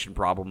addiction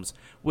problems,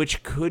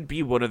 which could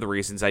be one of the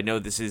reasons. I know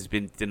this has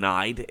been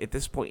denied at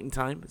this point in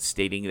time,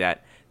 stating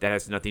that that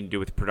has nothing to do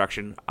with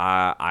production.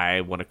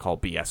 I want to call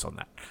BS on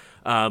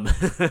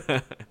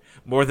that.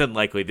 More than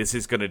likely, this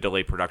is going to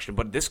delay production,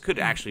 but this could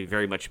actually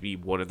very much be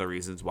one of the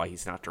reasons why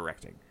he's not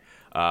directing.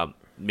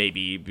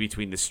 Maybe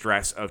between the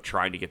stress of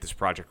trying to get this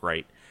project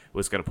right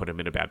was going to put him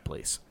in a bad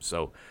place.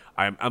 So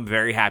I'm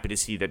very happy to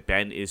see that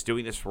Ben is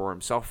doing this for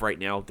himself right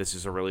now. This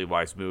is a really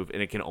wise move,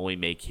 and it can only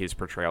make his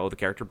portrayal of the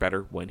character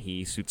better when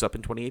he suits up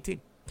in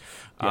 2018.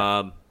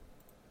 Yeah.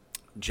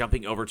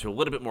 Jumping over to a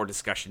little bit more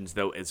discussions,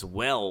 though, as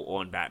well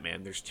on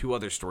Batman, there's two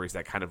other stories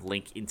that kind of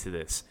link into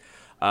this.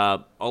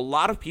 A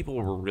lot of people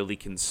were really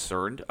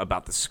concerned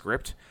about the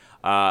script.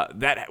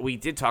 That we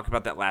did talk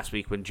about that last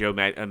week when Joe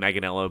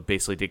Manganiello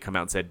basically did come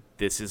out and said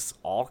this is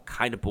all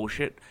kind of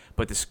bullshit,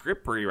 but the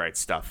script rewrite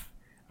stuff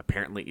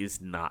apparently is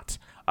not.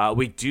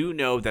 We do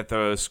know that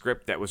the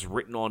script that was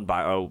written on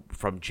by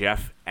from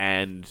Jeff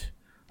and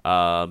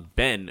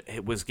Ben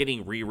was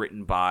getting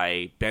rewritten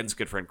by Ben's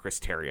good friend Chris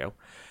Terrio,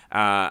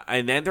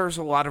 and then there's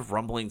a lot of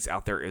rumblings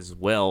out there as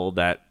well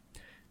that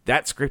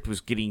script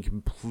was getting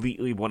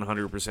completely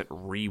 100%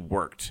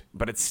 reworked,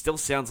 but it still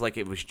sounds like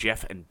it was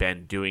Jeff and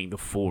Ben doing the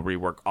full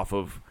rework off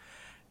of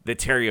the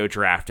Terrio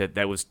draft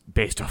that was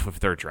based off of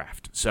their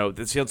draft. So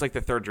this sounds like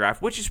the third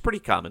draft, which is pretty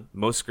common.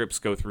 Most scripts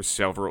go through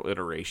several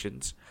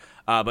iterations.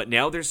 But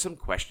now there's some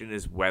question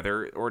as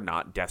whether or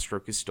not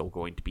Deathstroke is still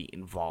going to be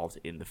involved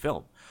in the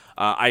film.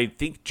 I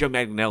think Joe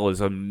Manganiello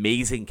is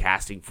amazing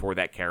casting for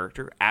that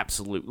character.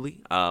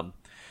 Absolutely.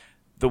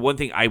 The one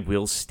thing I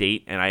will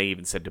state, and I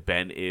even said to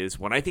Ben, is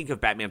when I think of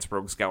Batman's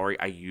Rogues Gallery,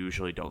 I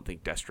usually don't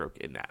think Deathstroke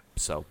in that.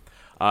 So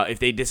if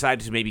they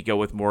decide to maybe go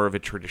with more of a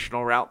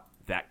traditional route,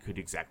 that could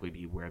exactly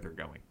be where they're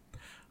going.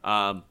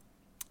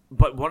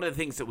 But one of the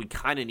things that we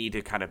kind of need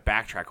to kind of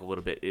backtrack a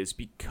little bit is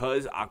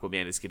because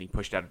Aquaman is getting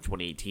pushed out of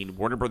 2018,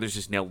 Warner Brothers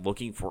is now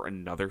looking for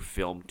another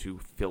film to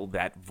fill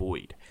that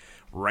void.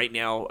 Right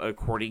now,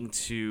 according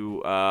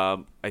to,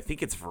 I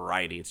think it's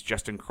Variety, it's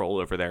Justin Kroll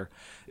over there,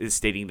 is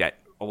stating that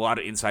a lot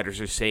of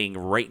insiders are saying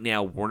right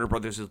now Warner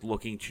Brothers is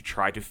looking to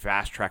try to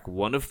fast-track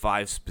one of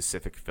 5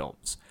 specific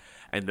films,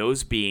 and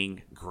those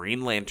being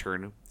Green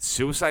Lantern,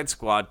 Suicide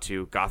Squad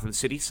 2, Gotham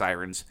City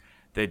Sirens,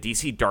 the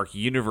DC Dark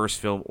Universe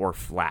film, or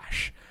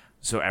Flash.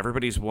 So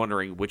everybody's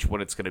wondering which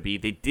one it's going to be.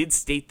 They did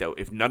state, though,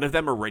 if none of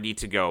them are ready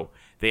to go,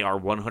 they are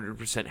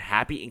 100%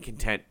 happy and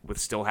content with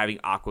still having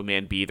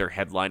Aquaman be their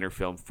headliner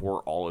film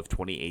for all of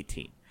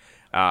 2018.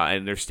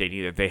 And they're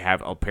stating that they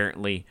have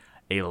apparently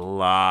a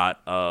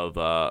lot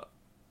of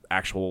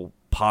actual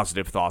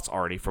positive thoughts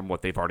already from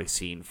what they've already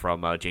seen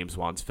from James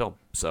Wan's film.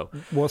 So,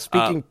 well,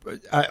 speaking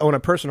on a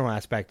personal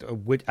aspect,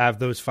 out of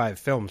those 5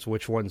 films,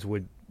 which one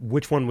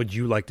would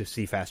you like to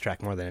see fast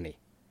track more than any?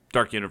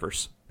 Dark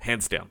Universe,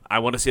 hands down. I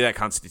want to see that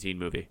Constantine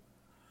movie.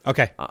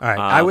 Okay, all right.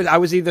 I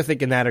was either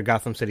thinking that or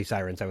Gotham City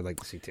Sirens. I would like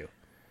to see too.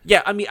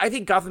 Yeah, I mean, I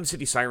think Gotham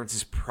City Sirens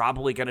is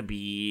probably going to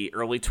be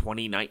early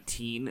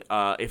 2019,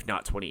 if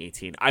not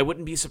 2018. I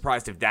wouldn't be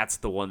surprised if that's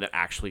the one that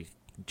actually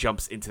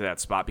jumps into that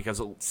spot,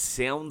 because it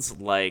sounds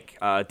like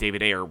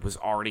David Ayer was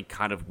already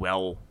kind of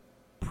well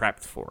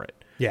prepped for it.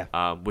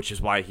 Yeah. Which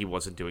is why he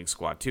wasn't doing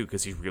Squad 2,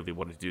 because he really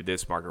wanted to do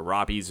this. Margot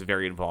Robbie's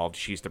very involved.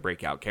 She's the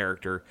breakout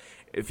character.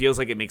 It feels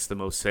like it makes the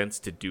most sense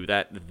to do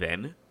that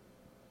then,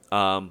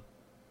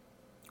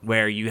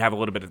 where you have a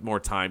little bit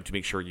more time to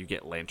make sure you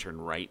get Lantern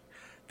right.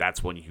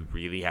 That's one you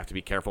really have to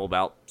be careful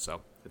about.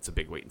 So it's a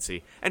big wait and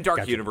see. And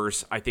Dark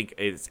Universe, I think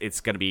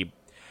it's going to be...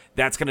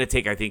 That's going to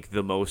take, I think,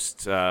 the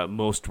most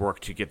work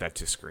to get that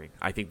to screen.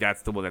 I think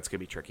that's the one that's going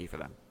to be tricky for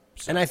them.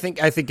 So. And I think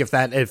if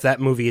that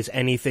movie is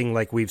anything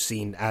like we've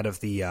seen out of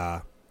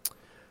the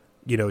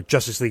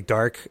Justice League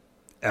Dark,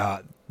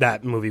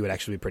 that movie would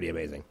actually be pretty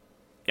amazing.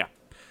 Yeah.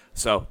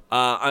 So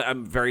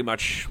I'm very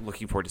much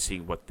looking forward to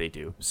seeing what they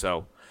do.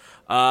 So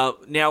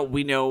now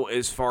we know,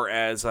 as far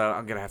as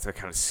I'm going to have to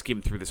kind of skim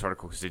through this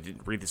article because I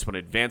didn't read this one in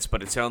advance,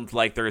 but it sounds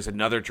like there is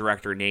another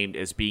director named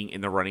as being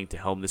in the running to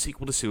helm the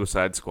sequel to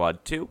Suicide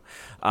Squad 2.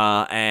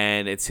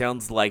 And it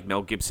sounds like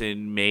Mel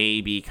Gibson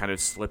may be kind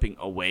of slipping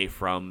away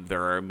from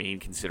their main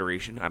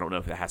consideration. I don't know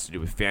if that has to do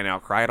with fan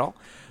outcry at all.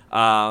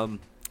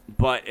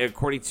 But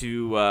according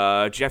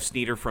to Jeff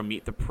Sneeder from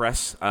Meet the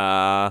Press,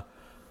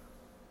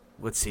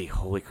 let's see.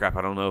 Holy crap,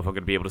 I don't know if I'm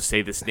going to be able to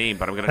say this name,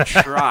 but I'm going to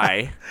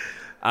try.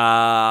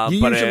 You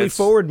usually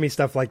forward me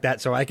stuff like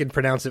that so I can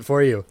pronounce it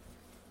for you.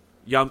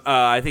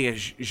 I think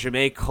it's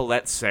Jaime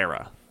Colette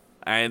Serra,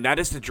 and that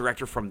is the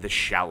director from The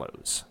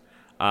Shallows,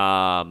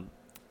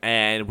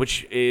 and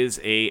which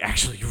is a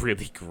actually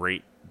really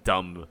great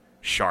dumb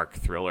shark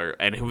thriller,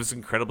 and it was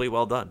incredibly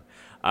well done.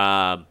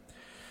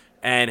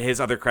 And his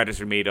other credits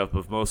are made up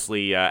of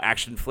mostly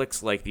action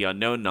flicks like The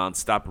Unknown,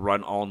 Nonstop,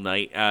 Run All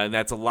Night, and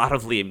that's a lot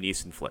of Liam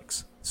Neeson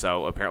flicks.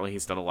 So apparently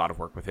he's done a lot of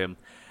work with him.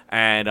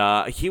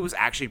 And he was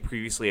actually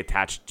previously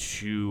attached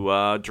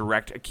to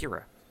direct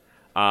Akira.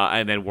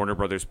 And then Warner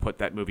Brothers put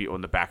that movie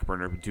on the back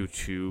burner due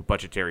to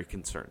budgetary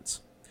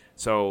concerns.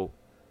 So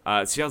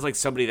it sounds like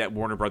somebody that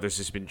Warner Brothers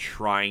has been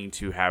trying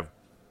to have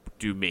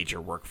do major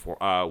work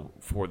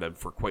for them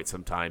for quite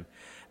some time.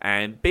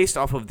 And based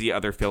off of the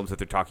other films that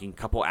they're talking, a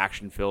couple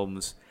action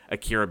films,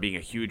 Akira being a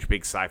huge,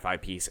 big sci-fi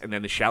piece, and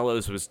then The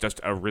Shallows was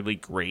just a really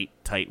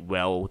great, tight,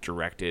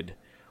 well-directed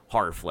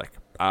horror flick.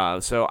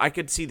 So I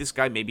could see this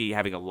guy maybe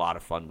having a lot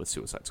of fun with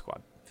Suicide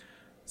Squad.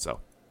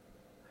 So,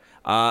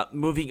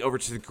 moving over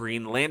to the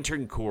Green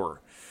Lantern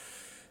Corps.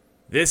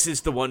 This is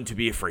the one to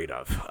be afraid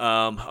of,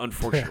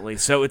 unfortunately.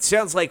 So it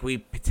sounds like we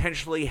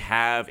potentially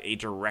have a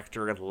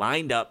director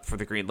lined up for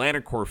the Green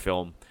Lantern Corps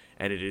film,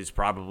 and it is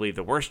probably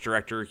the worst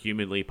director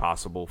humanly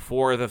possible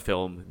for the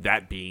film,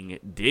 that being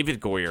David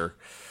Goyer.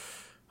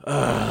 The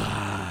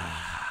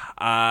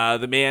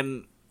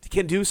man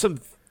can do some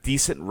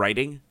decent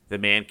writing. The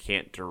man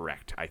can't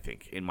direct, I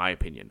think, in my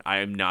opinion. I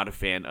am not a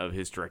fan of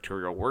his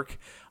directorial work.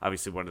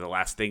 Obviously, one of the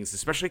last things,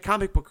 especially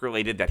comic book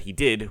related, that he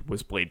did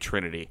was Blade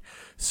Trinity.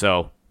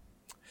 So,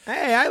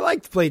 hey, I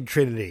liked Blade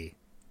Trinity.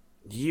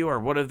 You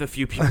are one of the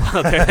few people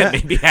out there that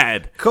maybe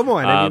had. Come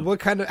on, I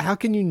mean, how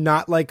can you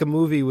not like a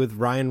movie with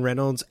Ryan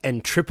Reynolds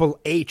and Triple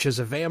H as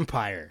a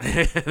vampire?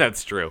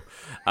 That's true.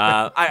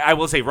 I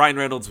will say Ryan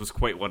Reynolds was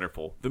quite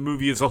wonderful. The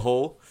movie as a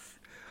whole.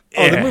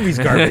 Oh, the movie's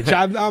garbage.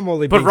 I'm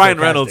only. But Ryan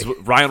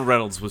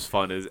Reynolds was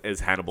fun as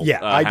Hannibal. Yeah,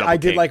 Hannibal I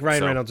did King, like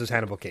Ryan Reynolds as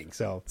Hannibal King.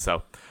 So,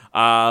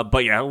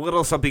 but yeah, a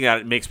little something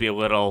that makes me a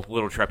little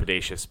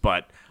trepidatious.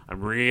 But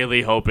I'm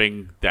really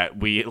hoping that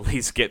we at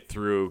least get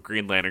through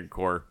Green Lantern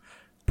Corps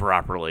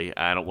properly.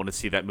 I don't want to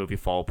see that movie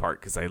fall apart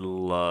because I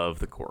love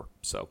the Corps.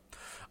 So,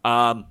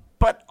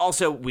 but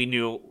also we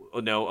know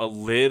a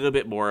little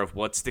bit more of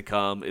what's to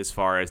come as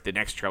far as the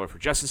next trailer for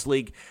Justice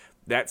League.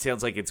 That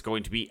sounds like it's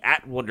going to be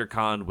at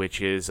WonderCon,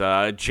 which is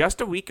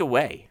just a week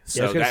away.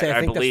 So I was going to say,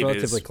 I think believe that's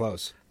relatively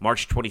close.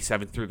 March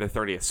 27th through the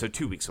 30th, so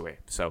 2 weeks away.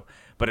 So,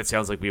 but it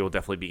sounds like we will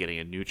definitely be getting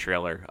a new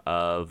trailer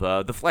of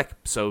the flick.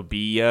 So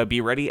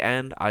be ready,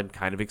 and I'm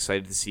kind of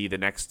excited to see the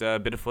next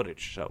bit of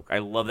footage. So I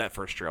love that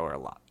first trailer a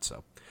lot.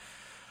 So,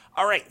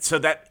 all right, so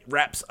that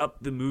wraps up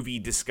the movie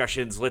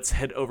discussions. Let's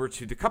head over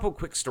to the couple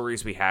quick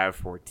stories we have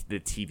for the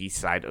TV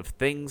side of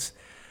things.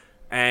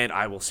 And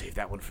I will save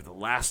that one for the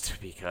last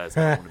because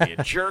I don't want to be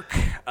a jerk.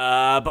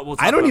 But we'll.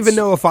 I don't even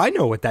know if I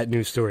know what that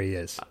news story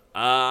is.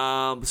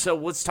 So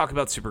let's talk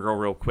about Supergirl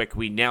real quick.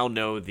 We now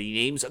know the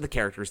names of the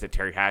characters that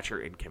Terry Hatcher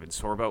and Kevin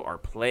Sorbo are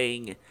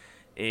playing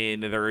in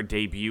their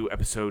debut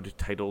episode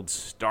titled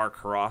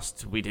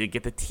Star-Crossed. We did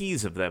get the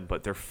tease of them,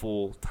 but their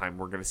full time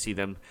we're going to see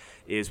them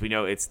is, we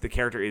know the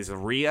character is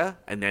Rhea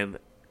and then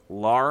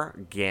Lar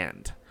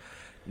Gand.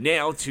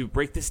 Now, to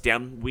break this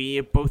down, we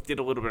both did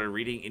a little bit of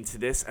reading into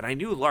this, and I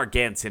knew Lar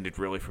Gand sounded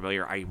really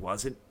familiar. I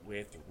wasn't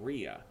with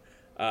Rhea.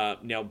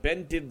 Now,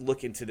 Ben did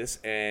look into this,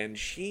 and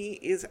she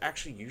is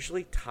actually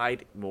usually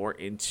tied more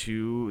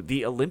into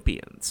the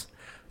Olympians.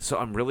 So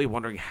I'm really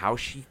wondering how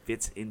she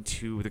fits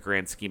into the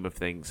grand scheme of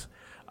things.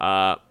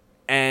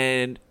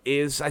 And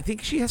I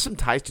think she has some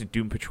ties to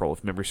Doom Patrol,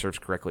 if memory serves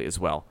correctly, as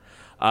well.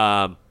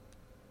 Now,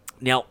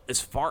 as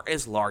far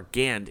as Lar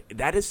Gand,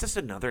 that is just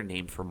another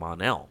name for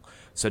Mon-El.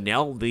 So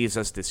now leaves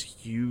us this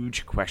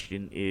huge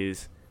question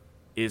is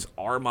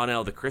our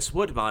Mon-El, the Chris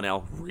Wood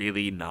Mon-El,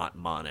 really not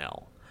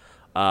Mon-El?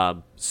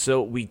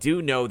 So we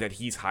do know that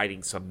he's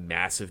hiding some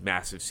massive,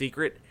 massive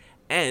secret,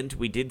 and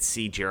we did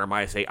see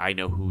Jeremiah say, "I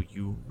know who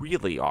you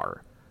really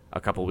are,"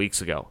 a couple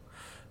weeks ago.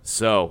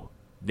 So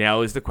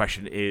now is the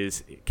question,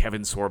 is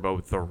Kevin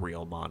Sorbo the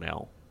real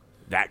Mon-El?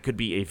 That could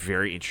be a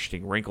very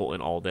interesting wrinkle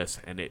in all this,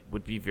 and it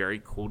would be very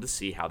cool to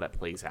see how that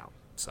plays out.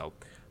 So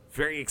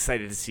very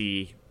excited to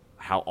see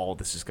how all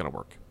this is going to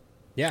work.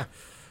 Yeah.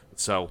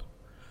 So,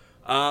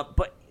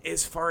 but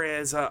as far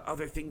as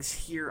other things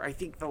here, I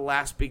think the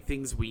last big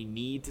things we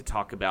need to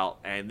talk about,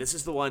 and this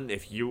is the one,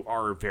 if you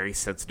are very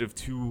sensitive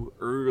to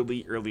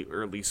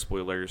early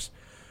spoilers,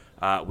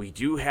 we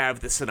do have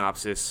the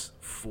synopsis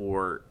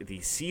for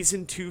the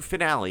Season 2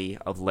 finale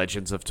of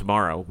Legends of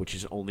Tomorrow, which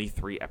is only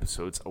 3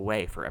 episodes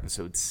away for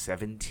episode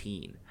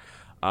 17.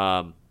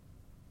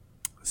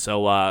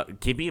 So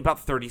give me about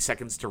 30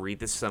 seconds to read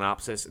this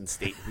synopsis and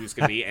state who's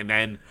going to be, and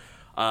then...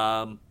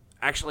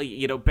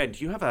 Actually, Ben,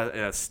 do you have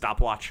a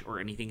stopwatch or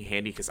anything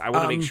handy? Because I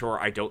want to make sure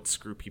I don't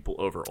screw people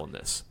over on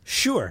this.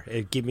 Sure.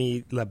 Give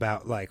me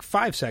about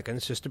 5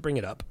 seconds just to bring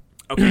it up.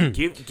 Okay,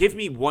 give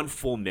me 1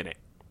 full minute.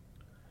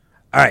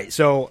 All right,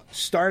 so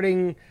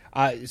starting...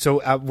 we're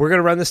going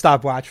to run the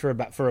stopwatch for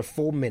a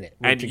full minute.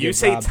 And you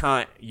say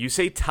time. You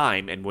say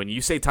time, and when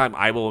you say time,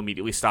 I will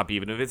immediately stop,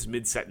 even if it's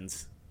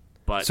mid-sentence.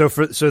 But So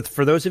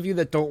for those of you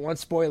that don't want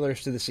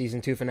spoilers to the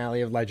Season 2 finale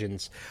of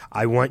Legends,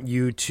 I want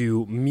you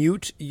to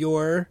mute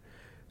your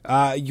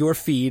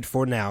feed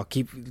for now.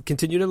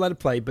 Continue to let it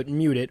play, but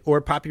mute it or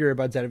pop your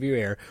earbuds out of your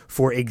ear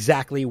for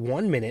exactly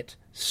 1 minute,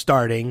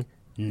 starting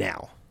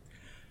now.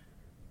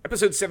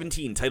 Episode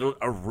 17, titled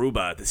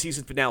Aruba. The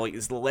season finale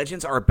is the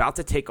Legends are about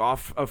to take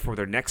off for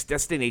their next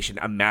destination.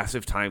 A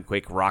massive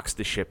timequake rocks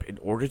the ship. In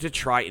order to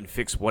try and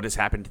fix what has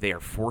happened, they are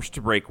forced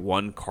to break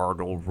one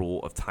cardinal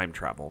rule of time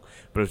travel.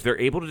 But if they're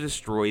able to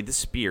destroy the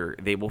spear,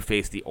 they will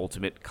face the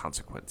ultimate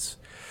consequence.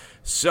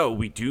 So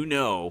we do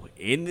know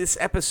in this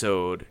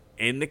episode,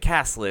 in the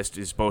cast list,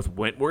 is both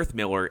Wentworth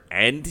Miller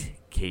and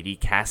Katie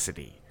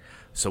Cassidy.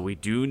 So we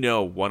do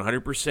know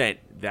 100%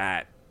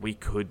 that we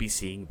could be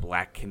seeing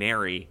Black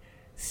Canary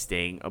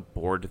staying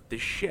aboard the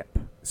ship.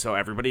 So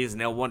everybody is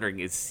now wondering,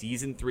 is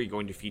Season 3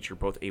 going to feature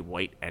both a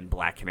White and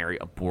Black Canary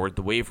aboard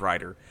the Wave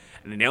Rider?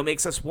 And it now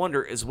makes us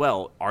wonder as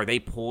well, are they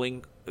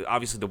pulling...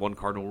 Obviously, the one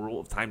cardinal rule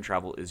of time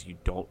travel is you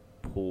don't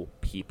pull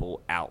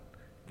people out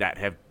that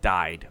have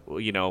died,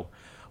 or you don't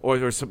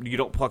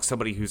pluck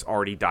somebody who's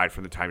already died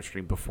from the time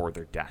stream before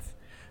their death.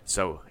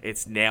 So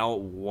it's now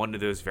one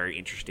of those very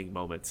interesting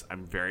moments.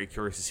 I'm very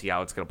curious to see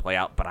how it's going to play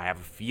out, but I have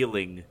a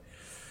feeling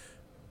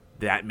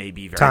that may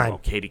be very well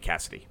Katie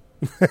Cassidy.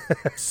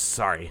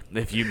 Sorry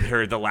if you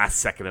heard the last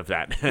second of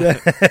that.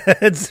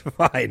 It's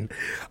fine.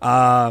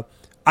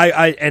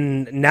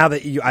 And now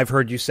that I've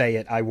heard you say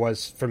it, I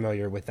was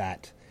familiar with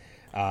that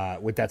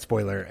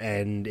spoiler,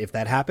 and if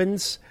that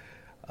happens,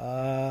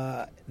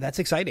 that's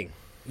exciting.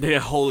 Yeah,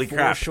 holy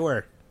crap! For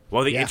sure.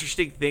 Well, the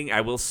interesting thing I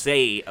will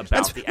say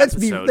about the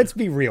episode... Let's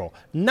be real.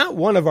 Not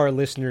one of our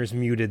listeners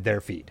muted their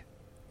feed.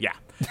 Yeah.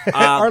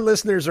 Our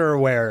listeners are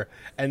aware,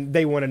 and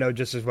they want to know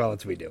just as well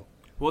as we do.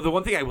 Well, the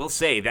one thing I will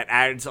say that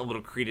adds a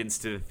little credence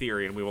to the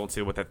theory, and we won't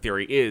say what that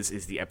theory is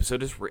the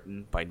episode is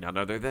written by none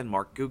other than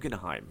Mark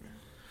Guggenheim,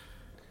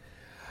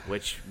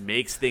 which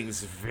makes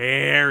things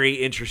very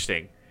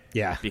interesting.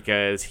 Yeah.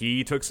 Because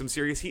he took some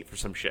serious heat for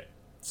some shit.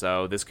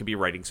 So this could be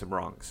righting some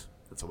wrongs.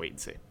 Let's wait and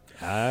see.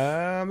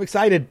 I'm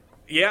excited.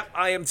 Yeah,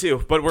 I am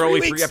too. But we're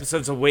only 3 weeks.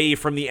 episodes away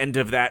from the end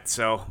of that,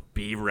 so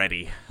be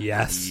ready.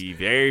 Yes. Be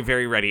very,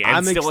 very ready.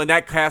 And still in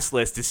that cast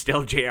list is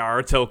still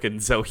J.R.R.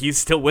 Tolkien, so he's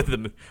still with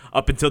them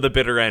up until the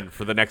bitter end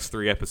for the next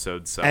 3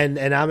 episodes. So. And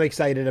I'm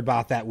excited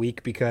about that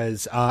week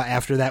because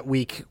after that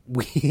week,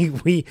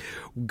 we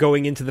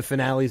going into the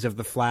finales of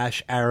The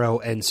Flash, Arrow,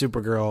 and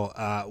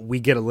Supergirl, we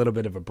get a little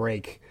bit of a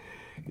break,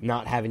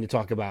 not having to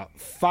talk about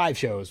 5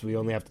 shows. We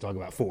only have to talk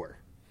about 4.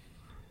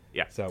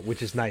 Yeah. So,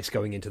 which is nice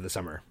going into the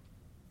summer.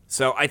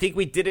 So I think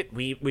we did it.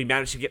 We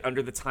managed to get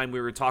under the time we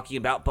were talking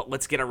about, but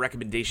let's get our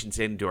recommendations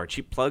in, do our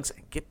cheap plugs,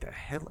 and get the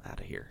hell out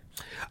of here.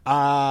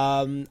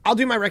 I'll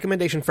do my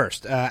recommendation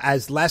first.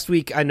 As last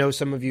week, I know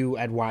some of you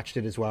had watched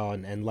it as well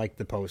and liked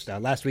the post.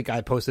 Last week, I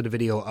posted a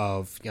video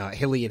of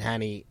Hilly and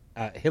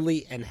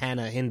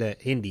Hannah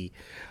Hindi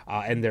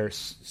and their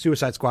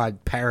Suicide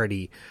Squad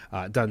parody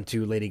done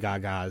to Lady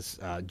Gaga's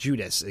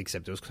Judas,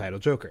 except it was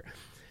titled Joker.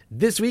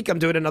 This week, I'm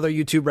doing another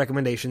YouTube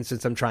recommendation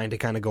since I'm trying to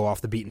kind of go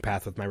off the beaten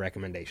path with my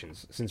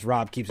recommendations. Since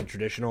Rob keeps it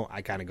traditional,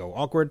 I kind of go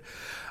awkward.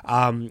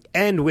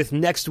 And with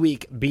next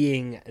week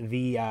being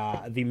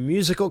the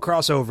musical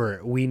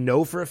crossover, we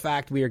know for a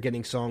fact we are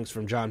getting songs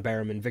from John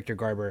Barrowman, Victor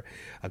Garber,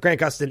 Grant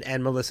Gustin,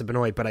 and Melissa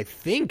Benoist. But I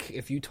think,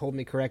 if you told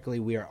me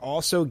correctly, we are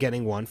also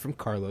getting one from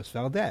Carlos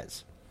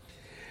Valdez.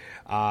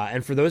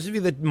 And for those of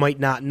you that might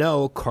not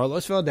know,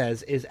 Carlos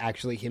Valdez is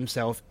actually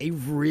himself a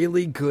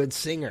really good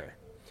singer.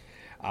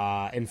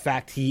 In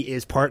fact, he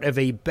is part of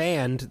a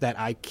band that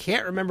I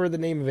can't remember the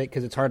name of it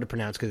because it's hard to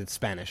pronounce because it's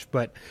Spanish.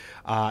 But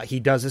he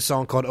does a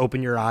song called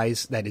Open Your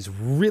Eyes that is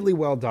really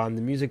well done.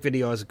 The music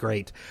video is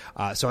great.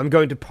 So I'm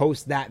going to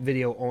post that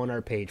video on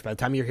our page. By the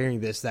time you're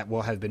hearing this, that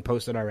will have been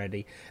posted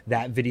already.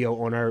 That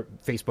video on our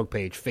Facebook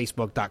page,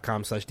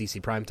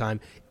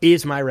 facebook.com/DCPrimetime,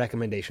 is my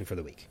recommendation for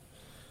the week.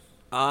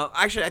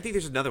 Actually, I think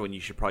there's another one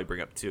you should probably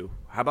bring up, too.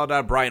 How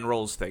about Brian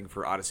Roll's thing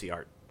for Odyssey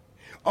Art?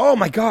 Oh,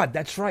 my God,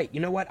 that's right. You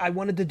know what? I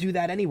wanted to do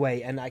that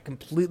anyway, and I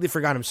completely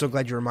forgot. I'm so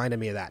glad you reminded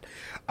me of that.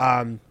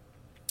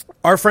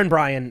 Our friend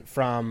Brian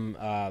from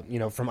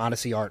from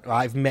Odyssey Art,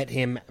 I've met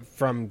him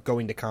from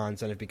going to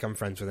cons and I've become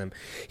friends with him.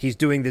 He's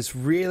doing this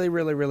really,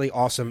 really, really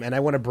awesome, and I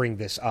want to bring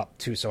this up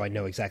too so I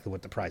know exactly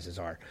what the prizes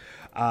are.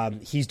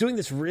 He's doing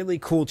this really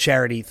cool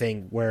charity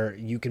thing where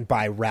you can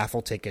buy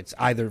raffle tickets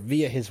either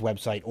via his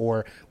website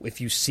or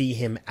if you see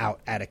him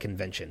out at a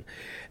convention.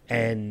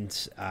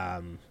 And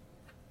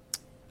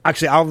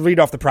actually, I'll read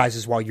off the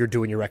prizes while you're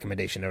doing your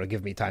recommendation. It'll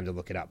give me time to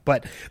look it up.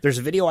 But there's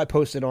a video I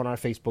posted on our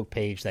Facebook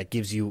page that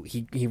gives you,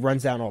 he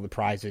runs down all the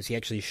prizes. He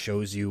actually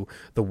shows you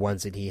the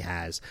ones that he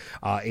has.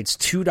 It's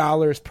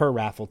 $2 per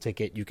raffle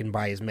ticket. You can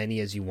buy as many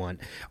as you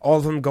want. All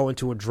of them go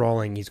into a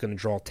drawing. He's going to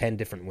draw 10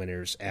 different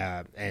winners,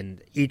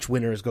 and each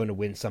winner is going to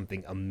win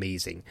something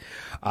amazing.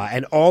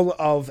 And all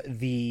of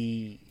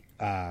the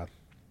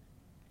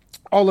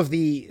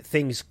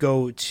things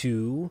go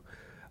to...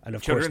 And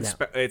of course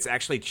now. It's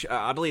actually,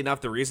 oddly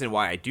enough, the reason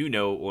why I do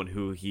know on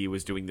who he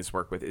was doing this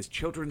work with is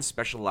Children's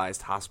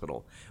Specialized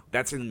Hospital.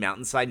 That's in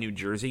Mountainside, New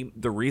Jersey.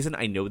 The reason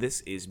I know this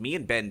is me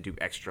and Ben do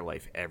Extra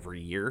Life every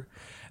year.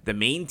 The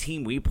main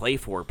team we play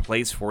for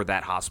plays for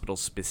that hospital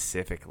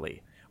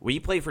specifically. We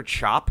play for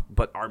CHOP,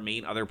 but our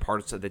main other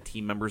parts of the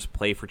team members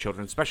play for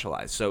Children's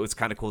Specialized. So it's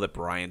kind of cool that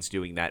Brian's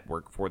doing that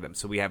work for them.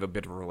 So we have a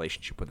bit of a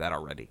relationship with that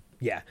already.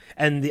 Yeah,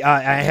 and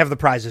I have the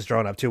prizes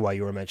drawn up too while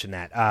you were mentioning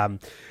that.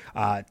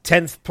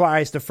 10th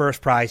prize to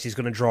first prize, he's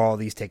going to draw all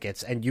these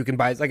tickets, and you can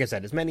buy, like I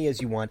said, as many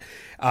as you want.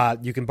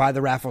 You can buy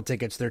the raffle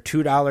tickets. They're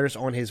 $2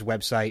 on his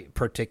website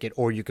per ticket,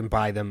 or you can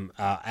buy them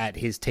at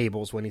his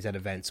tables when he's at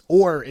events.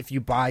 Or if you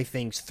buy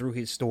things through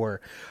his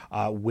store,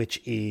 which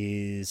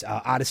is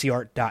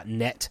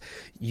odysseyart.net,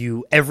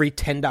 every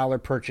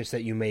 $10 purchase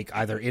that you make,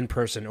 either in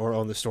person or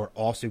on the store,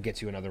 also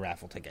gets you another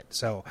raffle ticket.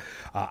 So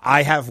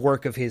I have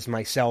work of his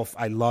myself.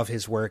 I love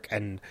his work,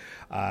 and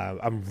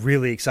I'm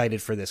really excited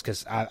for this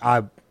because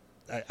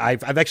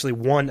I've actually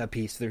won a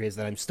piece through his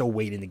that I'm still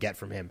waiting to get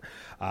from him.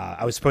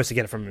 I was supposed to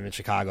get it from him in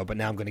Chicago, but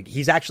now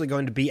he's actually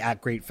going to be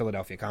at Great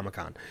Philadelphia Comic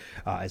Con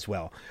as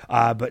well.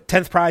 But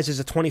 10th prize is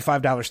a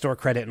 $25 store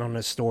credit on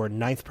his store.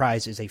 9th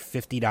prize is a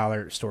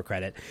 $50 store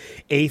credit.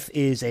 8th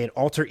is an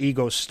Alter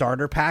Ego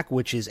starter pack,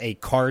 which is a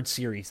card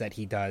series that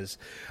he does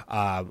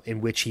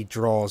in which he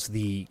draws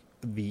the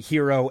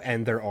hero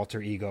and their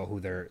alter ego, who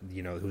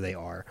they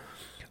are.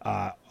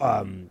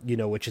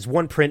 Which is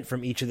one print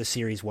from each of the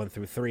series 1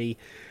 through 3.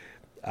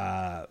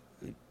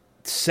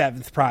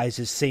 7th prize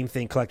is same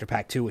thing, Collector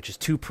Pack 2, which is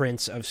 2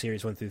 prints of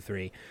series 1 through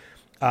 3.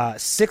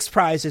 6th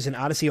prize is an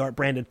Odyssey Art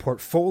branded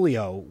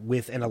portfolio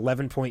with an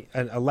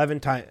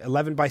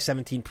 11 by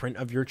 17 print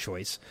of your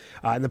choice.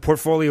 And the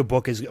portfolio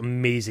book is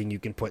amazing. You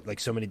can put like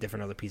so many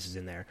different other pieces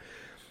in there.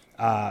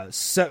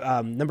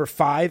 Number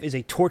 5 is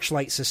a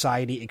Torchlight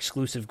Society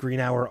exclusive Green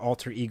Hour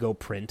Alter Ego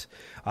print,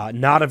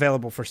 not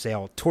available for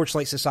sale.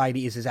 Torchlight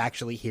Society is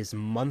actually his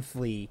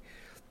monthly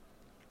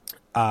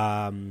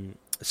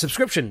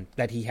subscription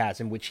that he has,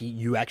 in which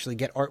you actually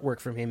get artwork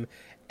from him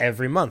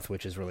every month,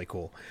 which is really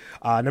cool.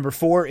 Number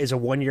 4 is a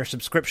 1-year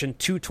subscription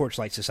to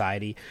Torchlight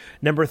Society.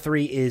 Number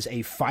 3 is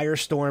a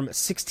Firestorm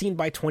 16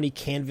 by 20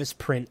 canvas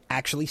print,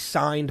 actually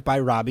signed by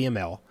Robbie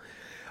Amell.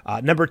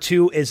 Number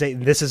 2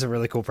 this is a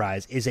really cool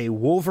prize, is a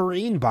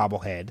Wolverine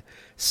bobblehead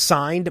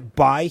signed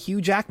by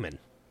Hugh Jackman.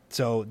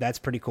 So that's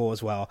pretty cool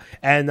as well.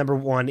 And number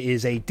 1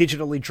 is a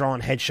digitally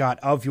drawn headshot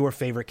of your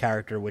favorite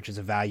character, which is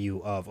a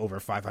value of over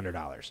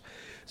 $500.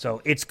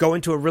 So it's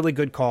going to a really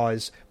good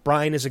cause.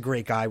 Brian is a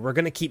great guy. We're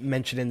going to keep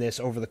mentioning this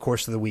over the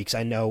course of the weeks.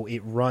 I know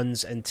it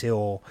runs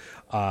until,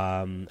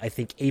 I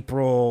think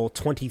April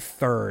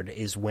 23rd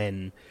is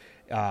when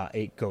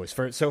it goes.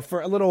 So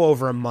for a little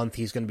over a month,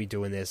 he's going to be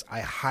doing this.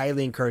 I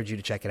highly encourage you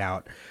to check it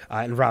out.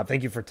 And Rob,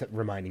 thank you for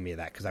reminding me of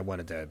that, because I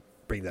wanted to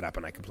bring that up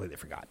and I completely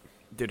forgot.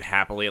 Dude,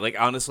 happily. Like,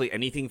 honestly,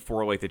 anything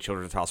for, like, the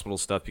Children's Hospital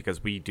stuff,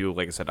 because we do,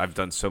 like I said, I've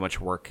done so much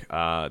work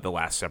the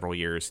last several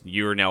years.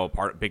 You're now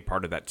a big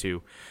part of that,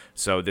 too.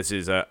 So this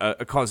is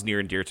a cause near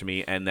and dear to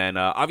me. And then,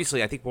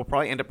 obviously, I think we'll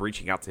probably end up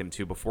reaching out to him,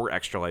 too, before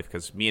Extra Life,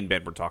 because me and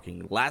Ben were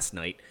talking last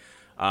night.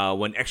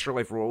 When Extra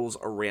Life rolls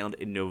around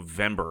in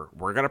November,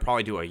 we're going to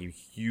probably do a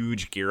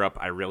huge gear up.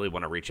 I really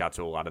want to reach out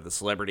to a lot of the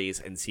celebrities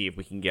and see if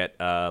we can get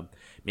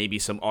maybe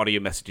some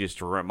audio messages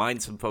to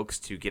remind some folks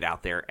to get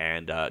out there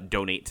and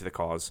donate to the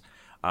cause.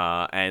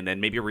 And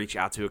then maybe reach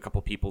out to a couple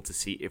people to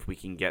see if we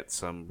can get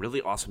some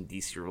really awesome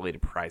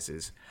DC-related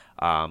prizes.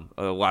 A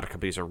lot of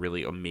companies are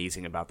really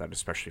amazing about that,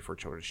 especially for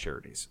children's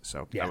charities.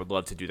 So yeah. I would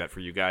love to do that for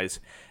you guys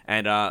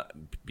and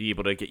be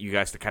able to get you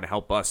guys to kind of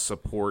help us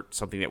support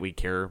something that we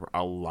care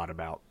a lot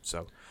about.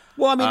 So.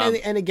 Well, I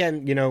mean, and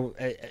again,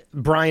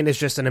 Brian is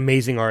just an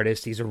amazing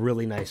artist. He's a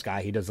really nice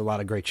guy. He does a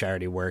lot of great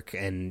charity work,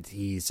 and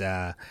he's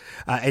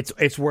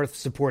it's worth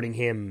supporting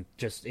him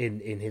just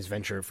in his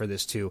venture for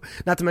this too.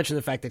 Not to mention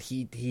the fact that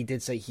he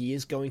did say he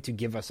is going to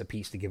give us a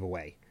piece to give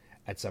away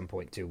at some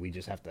point too.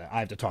 I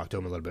have to talk to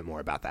him a little bit more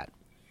about that.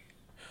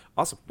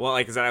 Awesome. Well,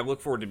 like I said, I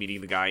look forward to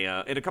meeting the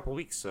guy in a couple of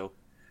weeks. So.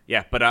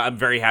 Yeah, but I'm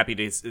very happy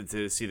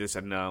to see this,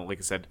 and like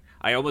I said,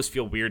 I almost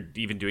feel weird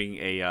even doing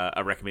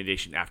a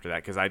recommendation after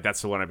that, because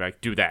that's the one I'd be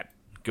like, do that,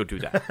 go do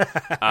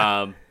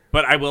that.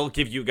 But I will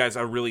give you guys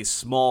a really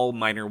small,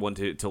 minor one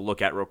to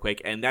look at real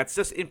quick, and that's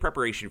just in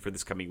preparation for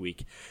this coming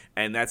week.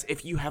 And that's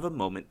if you have a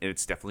moment, and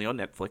it's definitely on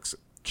Netflix,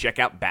 check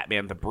out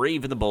Batman the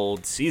Brave and the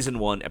Bold, Season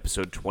 1,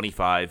 Episode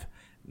 25,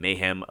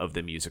 Mayhem of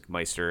the Music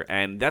Meister.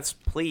 And that's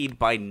played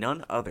by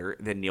none other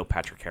than Neil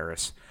Patrick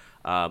Harris.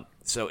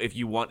 So if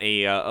you want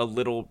a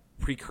little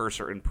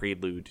precursor and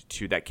prelude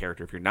to that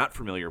character, if you're not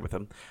familiar with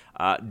him,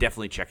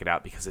 definitely check it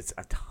out because it's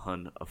a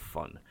ton of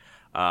fun.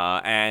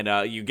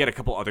 And you get a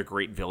couple other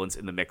great villains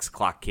in the mix: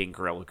 Clock King,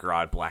 Gorilla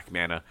Grodd, Black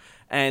Manta,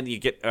 and you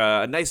get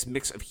a nice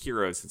mix of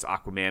heroes. It's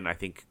Aquaman, I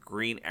think,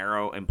 Green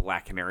Arrow, and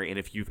Black Canary. And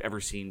if you've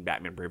ever seen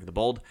Batman Brave and the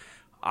Bold,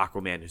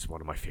 Aquaman is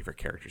one of my favorite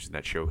characters in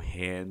that show,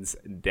 hands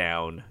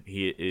down.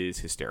 He is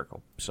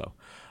hysterical. So,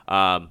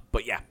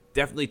 but yeah,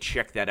 definitely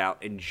check that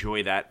out.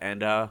 Enjoy that.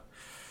 And how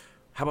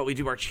about we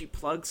do our cheap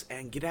plugs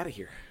and get out of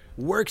here?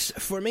 Works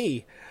for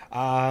me.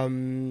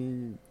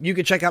 You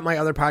can check out my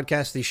other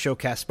podcast, the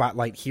Showcast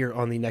Spotlight, here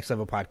on the Next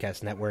Level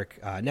Podcast Network,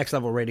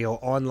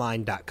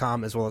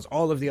 nextlevelradioonline.com, as well as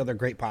all of the other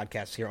great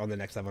podcasts here on the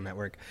Next Level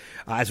Network.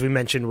 As we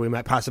mentioned, we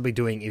might possibly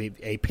doing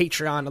a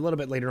Patreon a little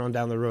bit later on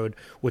down the road,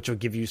 which will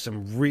give you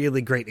some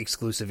really great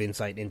exclusive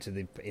insight into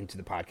the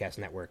podcast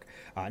network,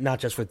 not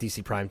just with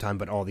DC Primetime,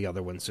 but all the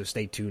other ones. So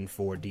stay tuned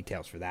for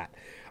details for that.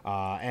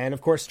 And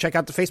of course, check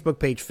out the Facebook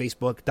page,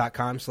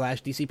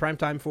 facebook.com/DC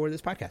Primetime for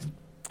this podcast.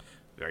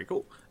 Very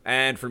cool.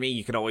 And for me,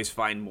 you can always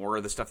find more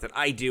of the stuff that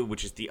I do,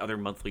 which is the other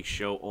monthly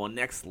show on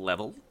Next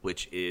Level,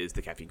 which is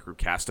the Caffeine Crew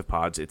Cast of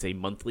Pods. It's a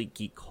monthly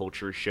geek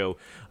culture show.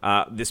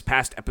 This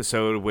past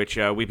episode, which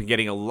we've been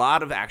getting a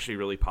lot of actually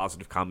really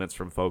positive comments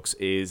from folks,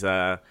 is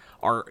our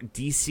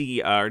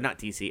Disney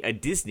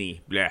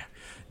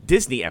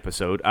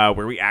episode,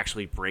 where we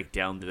actually break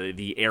down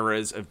the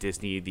eras of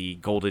Disney, the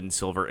golden,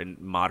 silver, and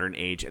modern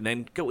age, and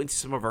then go into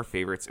some of our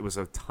favorites. It was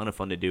a ton of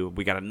fun to do.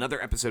 We got another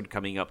episode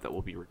coming up that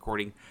we'll be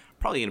recording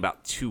probably in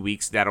about 2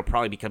 weeks. That'll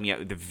probably be coming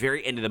out at the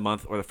very end of the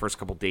month or the first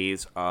couple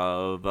days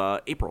of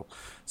April.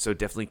 So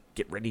definitely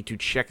get ready to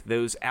check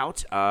those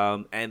out.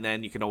 And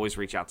then you can always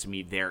reach out to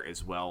me there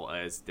as well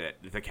as the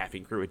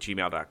Caffeine Crew at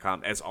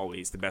gmail.com. As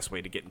always, the best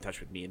way to get in touch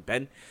with me and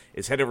Ben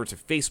is head over to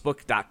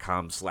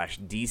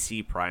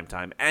facebook.com/DC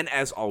Primetime. And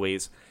as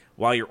always,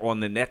 while you're on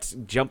the net,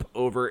 jump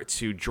over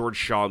to George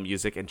Shaw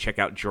Music and check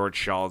out George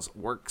Shaw's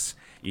works.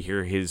 You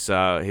hear his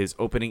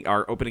opening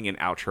and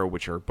outro,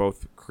 which are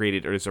both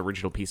created as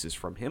original pieces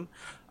from him.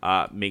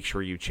 Make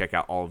sure you check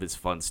out all of his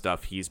fun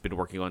stuff. He's been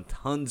working on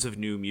tons of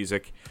new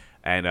music,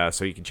 and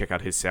so you can check out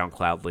his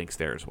SoundCloud links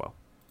there as well.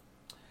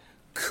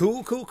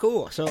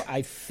 Cool. So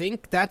I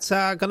think that's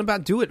going to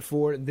about do it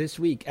for this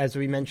week. As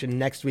we mentioned,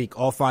 next week,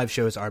 all 5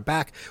 shows are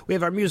back. We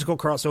have our musical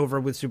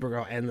crossover with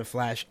Supergirl and The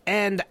Flash,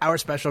 and our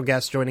special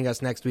guest joining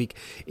us next week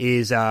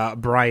is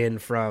Brian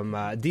from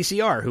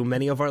DCR, who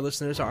many of our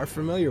listeners are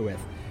familiar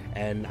with.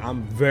 And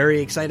I'm very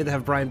excited to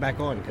have Brian back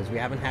on because we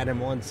haven't had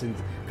him on since,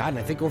 God,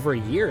 I think over a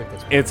year at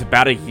this point. It's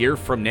about a year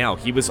from now.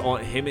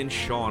 Him and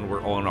Sean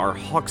were on our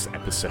Hawks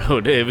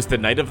episode. It was the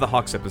Night of the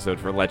Hawks episode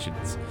for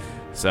Legends.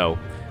 So...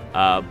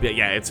 but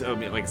yeah, it's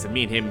like I said,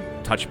 me and him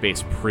touch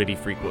base pretty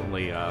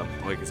frequently.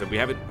 Like I said, we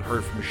haven't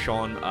heard from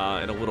Sean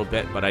in a little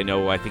bit, but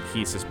I think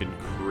he's just been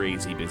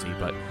crazy busy.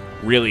 But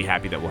really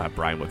happy that we'll have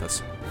Brian with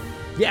us.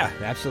 Yeah,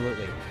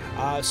 absolutely.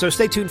 So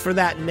stay tuned for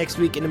that next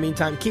week. In the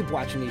meantime, keep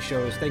watching these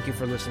shows. Thank you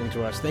for listening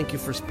to us. Thank you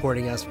for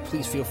supporting us.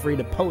 Please feel free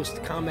to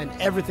post, comment,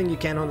 everything you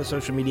can on the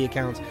social media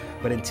accounts.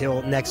 But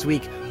until next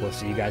week, we'll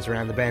see you guys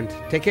around the bend.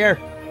 Take care.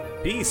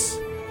 Peace.